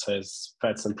iAPS has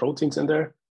fats and proteins in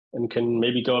there? and can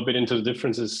maybe go a bit into the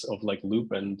differences of like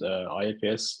Loop and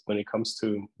iAPS when it comes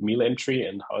to meal entry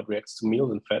and how it reacts to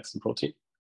meal and fats and protein?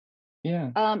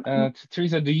 Yeah.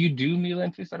 Theresa, do you do meal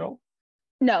entries at all?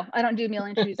 No, I don't do meal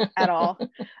entries at all.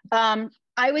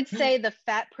 I would say the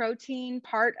fat protein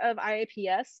part of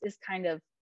iAPS is kind of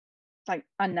like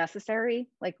unnecessary.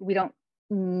 Like we don't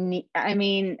need, I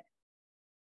mean,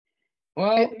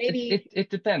 well, maybe it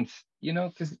depends, you know,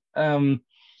 because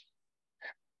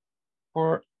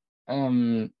for I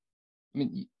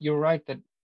mean, you're right that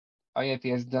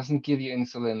iAPS doesn't give you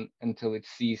insulin until it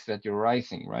sees that you're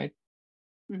rising, right?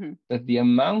 mm-hmm. That the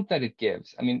amount that it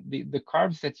gives, I mean, the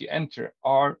carbs that you enter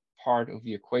are part of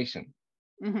the equation.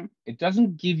 Mm-hmm. It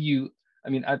doesn't give you, I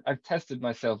mean, I've tested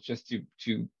myself just to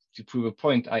prove a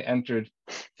point. I entered,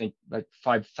 I think, like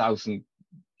 5,000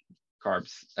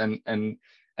 carbs and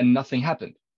nothing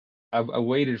happened. I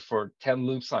waited for 10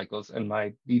 loop cycles and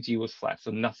my BG was flat, so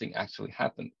nothing actually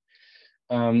happened.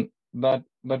 But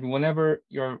whenever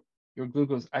your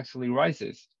glucose actually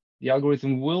rises, the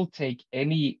algorithm will take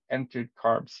any entered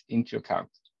carbs into account.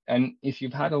 And if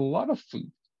you've had a lot of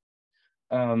food,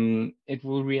 it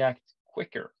will react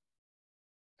quicker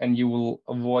and you will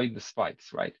avoid the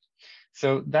spikes, right?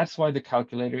 So that's why the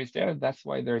calculator is there. That's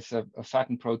why there's a fat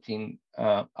and protein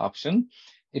option.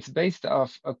 It's based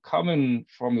off a common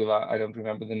formula. I don't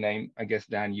remember the name. I guess,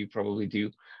 Dan, you probably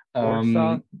do.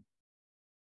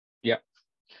 Yeah,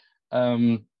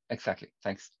 exactly.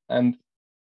 Thanks. And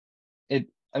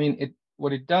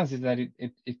what it does is that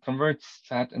it converts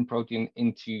fat and protein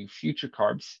into future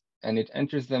carbs, and it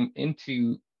enters them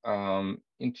into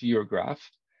your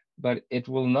graph, but it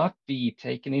will not be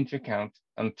taken into account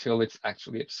until it's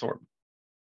actually absorbed,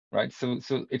 right? So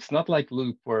it's not like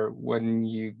Loop where when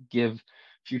you give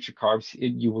future carbs,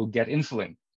 you will get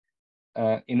insulin.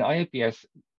 In iAPS,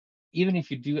 even if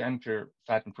you do enter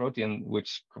fat and protein,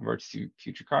 which converts to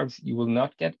future carbs, you will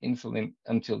not get insulin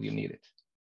until you need it.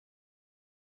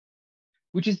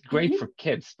 Which is great for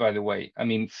kids, by the way. I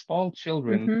mean, small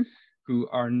children who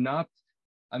are not,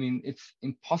 I mean, it's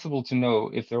impossible to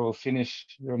know if they will finish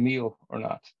their meal or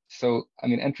not. So, I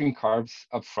mean, entering carbs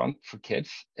up front for kids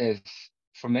is,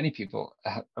 for many people,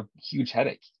 a huge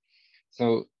headache.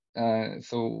 So,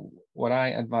 what I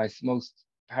advise most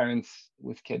parents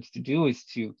with kids to do is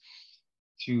to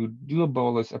do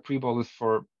a pre-bolus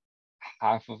for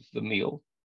half of the meal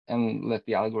and let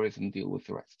the algorithm deal with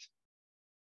the rest.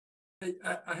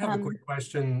 I have a quick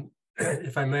question,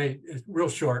 if I may. It's real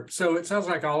short. So it sounds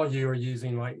like all of you are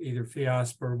using like either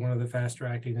Fiasp or one of the faster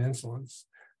acting insulins.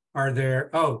 Are there,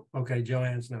 oh, okay,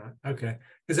 Joanne's not. Okay.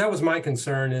 Because that was my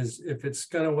concern, is if it's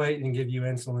going to wait and give you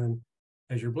insulin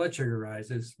as your blood sugar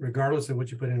rises, regardless of what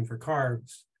you put in for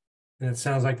carbs, then it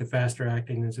sounds like the faster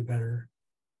acting is a better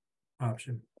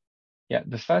option. Yeah,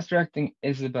 the faster acting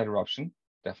is a better option,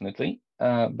 definitely.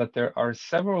 But there are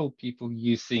several people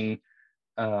using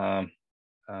Humalog,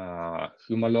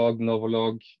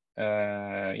 Novolog,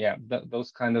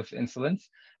 those kind of insulins.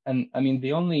 And I mean,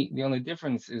 the only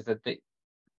difference is that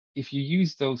if you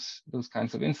use those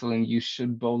kinds of insulin, you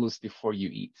should bolus before you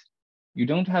eat. You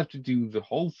don't have to do the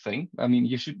whole thing. I mean,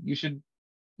 you should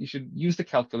use the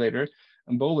calculator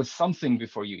and bolus something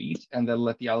before you eat, and then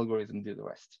let the algorithm do the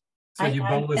rest. So you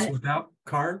bolus without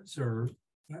carbs, or?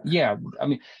 Yeah, I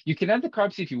mean, you can add the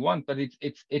carbs if you want, but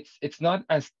it's not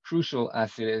as crucial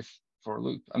as it is for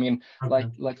Loop. I mean, okay.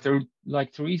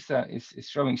 like Theresa is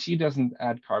showing, she doesn't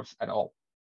add carbs at all.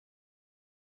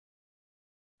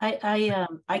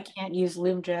 I can't use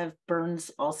Lumjev,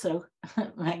 burns also.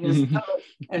 Magnus,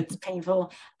 it's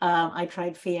painful. I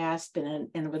tried Fiasp,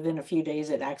 and within a few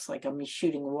days it acts like I'm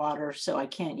shooting water, so I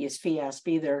can't use Fiasp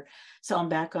either. So I'm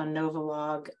back on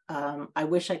Novolog. I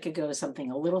wish I could go something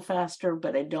a little faster,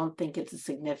 but I don't think it's a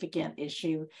significant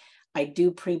issue. I do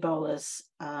pre-bolus,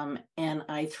 and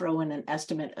I throw in an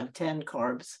estimate of 10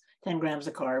 grams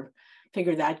of carb.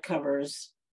 Figure that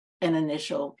covers an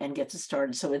initial and gets it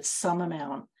started. So it's some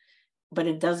amount, but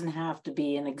it doesn't have to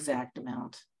be an exact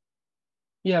amount.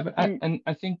 Yeah, but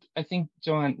I think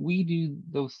Joanne, we do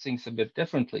those things a bit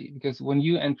differently, because when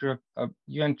you enter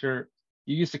you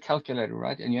use the calculator,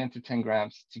 right? And you enter 10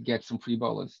 grams to get some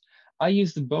pre-bolus. I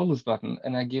use the bolus button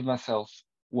and I give myself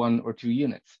 1 or 2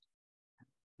 units.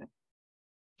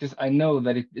 Because I know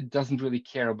that it doesn't really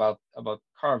care about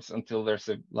carbs until there's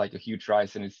a huge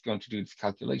rise and it's going to do its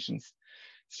calculations.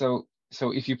 So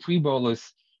if you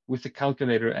pre-bolus with the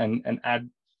calculator and add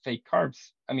fake carbs,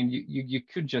 I mean, you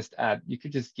could just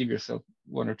give yourself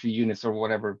 1 or 2 units or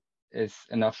whatever is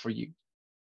enough for you.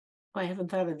 I haven't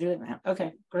thought of doing that.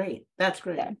 Okay, great. That's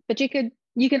great. Yeah, but you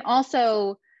can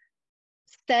also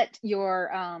set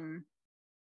your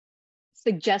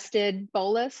suggested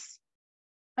bolus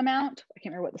amount. I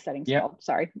can't remember what the setting's Yeah. called.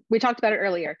 Sorry, we talked about it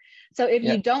earlier. So if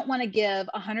Yeah. you don't want to give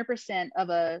 100% of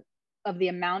the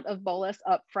amount of bolus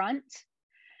up front,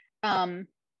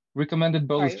 recommended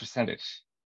bolus sorry. percentage.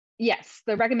 Yes,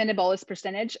 the recommended bolus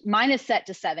percentage. Mine is set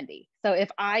to 70. So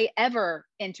if I ever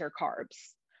enter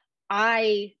carbs,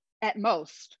 I at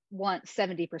most want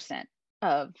 70%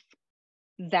 of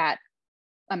that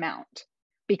amount,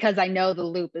 because I know the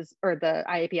loop is, or the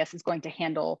iAPS is going to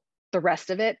handle the rest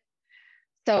of it.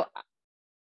 So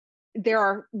there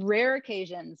are rare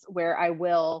occasions where I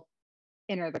will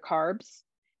enter the carbs,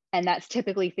 and that's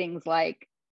typically things like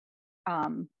a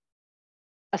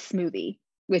smoothie,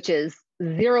 which is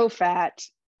 0 fat,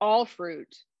 all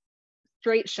fruit,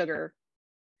 straight sugar.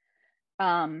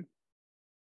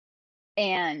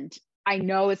 And I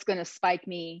know it's going to spike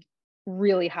me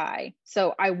really high.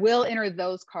 So I will enter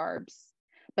those carbs,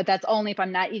 but that's only if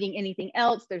I'm not eating anything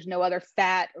else. There's no other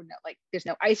fat, or no, like there's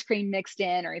no ice cream mixed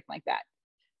in or anything like that.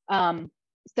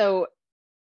 So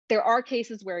there are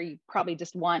cases where you probably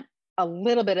just want a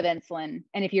little bit of insulin.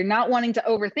 And if you're not wanting to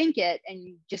overthink it and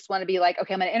you just want to be like,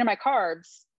 okay, I'm going to enter my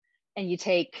carbs, and you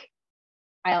take,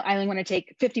 I only want to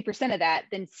take 50% of that,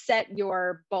 then set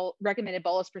your recommended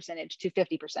bolus percentage to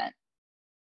 50%.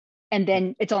 And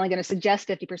then it's only going to suggest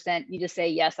 50%. You just say,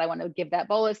 yes, I want to give that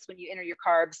bolus when you enter your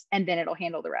carbs, and then it'll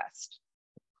handle the rest.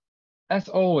 As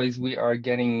always, we are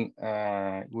getting,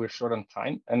 we're short on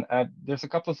time. And there's a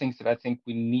couple of things that I think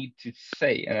we need to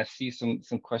say. And I see some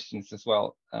questions as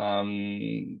well. I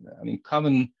mean,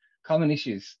 common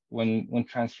issues when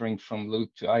transferring from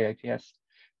loop to iAPS.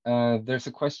 There's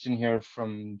a question here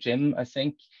from Jim, I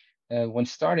think. When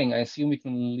starting, I assume we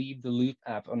can leave the loop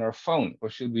app on our phone, or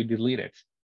should we delete it?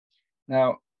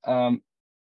 Now,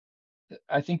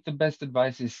 I think the best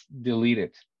advice is delete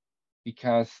it,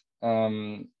 because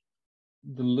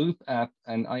the Loop app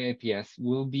and iAPS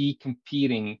will be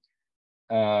competing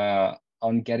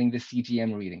on getting the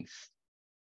CGM readings.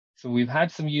 So we've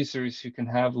had some users who can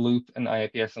have Loop and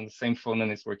iAPS on the same phone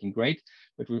and it's working great,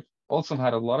 but we've also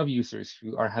had a lot of users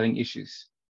who are having issues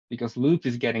because Loop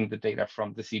is getting the data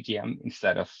from the CGM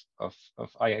instead of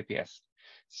iAPS.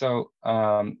 So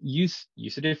use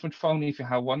a different phone if you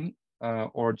have one,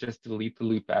 or just delete the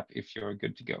Loop app if you're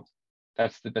good to go.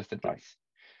 That's the best advice.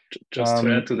 Just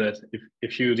to add to that,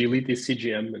 if you delete the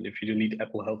CGM and if you delete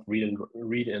Apple Health read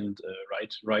and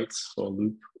write writes for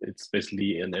Loop, it's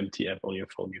basically an empty app on your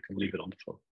phone. You can leave it on the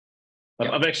phone. But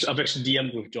yeah. I've actually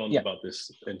DM'd with John about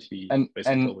this, and he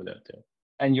basically told me that. Yeah.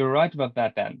 And you're right about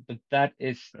that, Dan. But that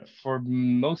is, for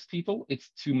most people, it's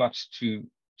too much to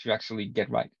actually get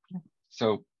right.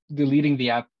 So deleting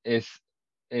the app is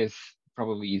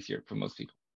probably easier for most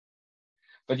people.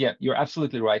 But yeah, you're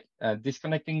absolutely right.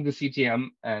 Disconnecting the CGM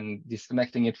and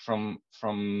disconnecting it from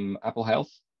Apple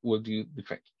Health will do the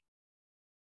trick.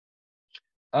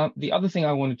 The other thing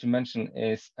I wanted to mention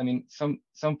is, I mean,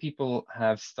 some people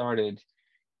have started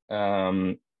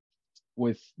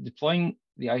with deploying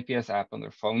the iAPS app on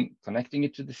their phone, connecting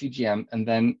it to the CGM, and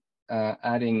then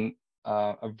adding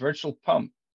a virtual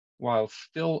pump while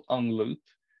still on Loop,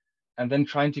 and then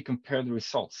trying to compare the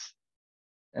results.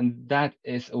 And that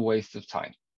is a waste of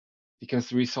time, because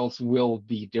the results will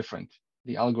be different.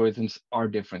 The algorithms are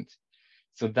different.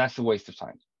 So that's a waste of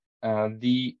time.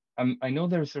 I know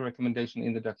there's a recommendation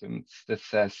in the documents that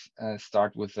says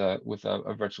start with a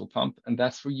virtual pump, and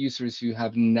that's for users who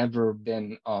have never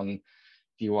been on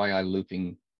DIY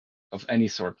looping of any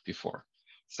sort before.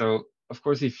 So of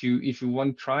course, if you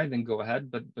want to try, then go ahead,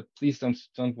 but please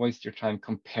don't waste your time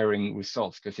comparing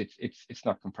results, because it's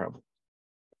not comparable.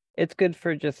 It's good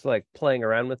for just like playing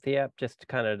around with the app, just to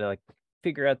kind of like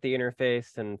figure out the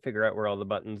interface and figure out where all the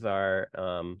buttons are.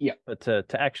 Yeah. But to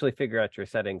actually figure out your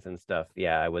settings and stuff,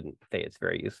 yeah, I wouldn't say it's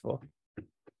very useful.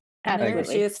 And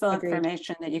there's useful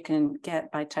information that you can get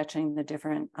by touching the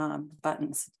different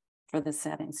buttons for the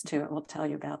settings too. It will tell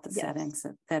you about the settings.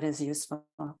 That is useful.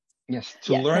 Yes,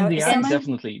 to learn the app,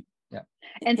 definitely. Yeah.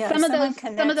 And some of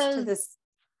those to this.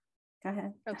 Go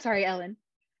ahead. Oh, sorry, Ellen.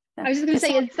 I was just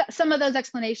going to say, some of those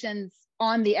explanations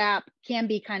on the app can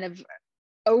be kind of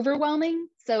overwhelming.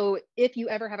 So if you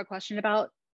ever have a question about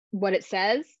what it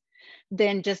says,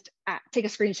 then just take a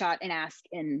screenshot and ask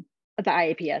in the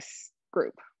iAPS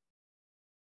group.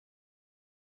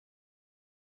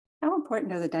 How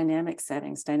important are the dynamic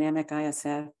settings, dynamic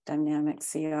ISF, dynamic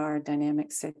CR, dynamic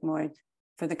sigmoid,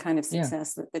 for the kind of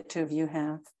success that the two of you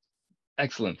have?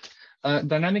 Excellent.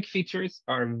 Dynamic features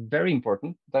are very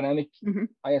important. Dynamic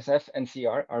ISF and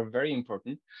CR are very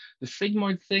important. The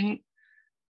sigmoid thing,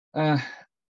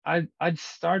 I'd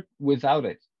start without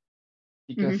it,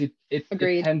 because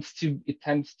it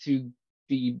tends to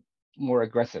be more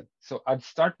aggressive. So I'd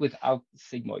start without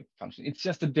sigmoid function. It's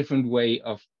just a different way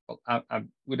of,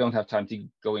 we don't have time to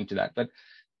go into that, but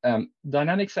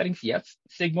dynamic settings, yes.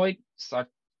 Sigmoid, start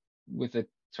with it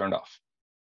turned off.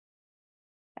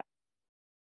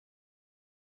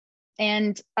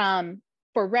 And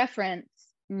for reference,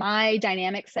 my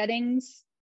dynamic settings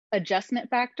adjustment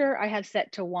factor I have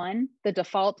set to 1. The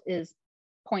default is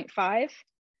 0.5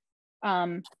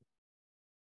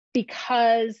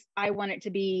 because I want it to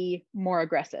be more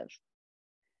aggressive.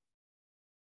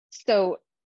 So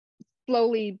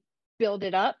slowly build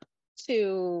it up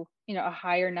to, you know, a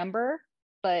higher number,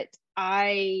 but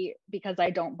because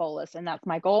I don't bolus and that's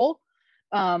my goal,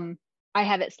 I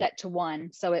have it set to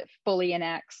 1 so it fully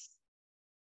enacts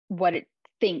what it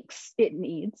thinks it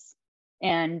needs,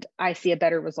 and I see a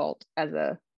better result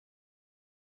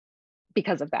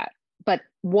because of that. But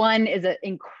 1 is an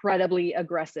incredibly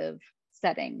aggressive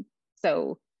setting.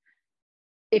 So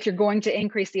if you're going to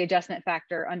increase the adjustment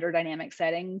factor under dynamic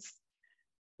settings,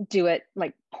 do it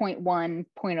like 0.1,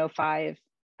 0.05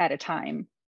 at a time,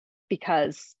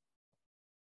 because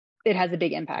it has a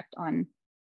big impact on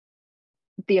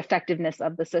the effectiveness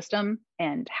of the system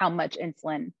and how much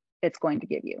insulin it's going to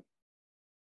give you.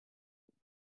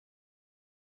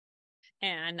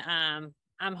 And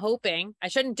I'm hoping, I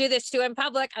shouldn't do this too in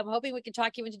public, I'm hoping we can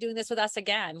talk you into doing this with us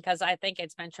again, because I think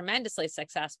it's been tremendously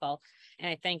successful. And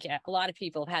I think a lot of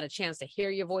people have had a chance to hear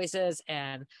your voices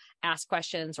and ask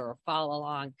questions or follow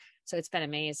along. So it's been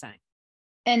amazing.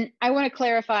 And I want to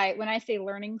clarify, when I say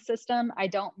learning system, I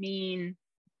don't mean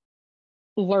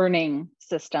learning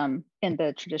system in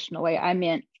the traditional way. I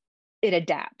meant it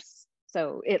adapts.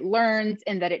 So it learns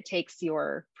in that it takes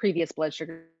your previous blood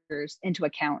sugars into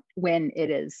account when it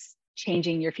is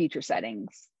changing your future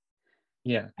settings.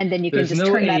 Yeah. And then you can just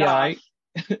turn that off.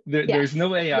 There's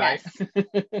no AI. Yes.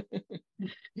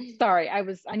 Sorry, I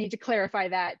need to clarify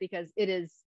that, because it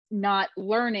is not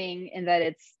learning in that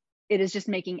it is just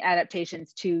making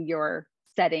adaptations to your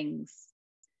settings.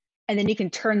 And then you can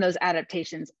turn those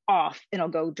adaptations off and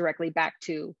it'll go directly back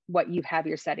to what you have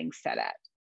your settings set at.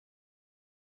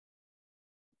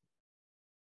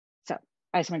 So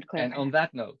I just wanted to clarify. And on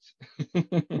that note.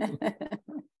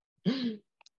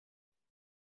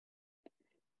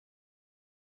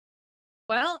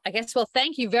 Well, I guess we'll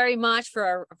thank you very much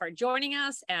for joining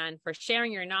us and for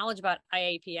sharing your knowledge about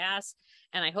iAPS.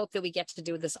 And I hope that we get to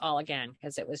do this all again,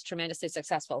 because it was tremendously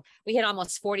successful. We had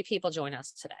almost 40 people join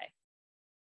us today.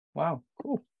 Wow,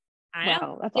 cool. I know.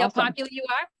 Wow, that's See awesome. how popular you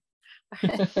are?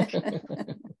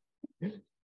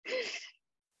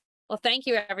 Well, thank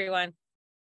you, everyone.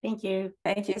 Thank you.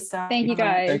 Thank you, Star. Thank you,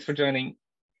 guys. Thanks for joining.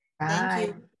 Thank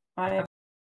you. Bye.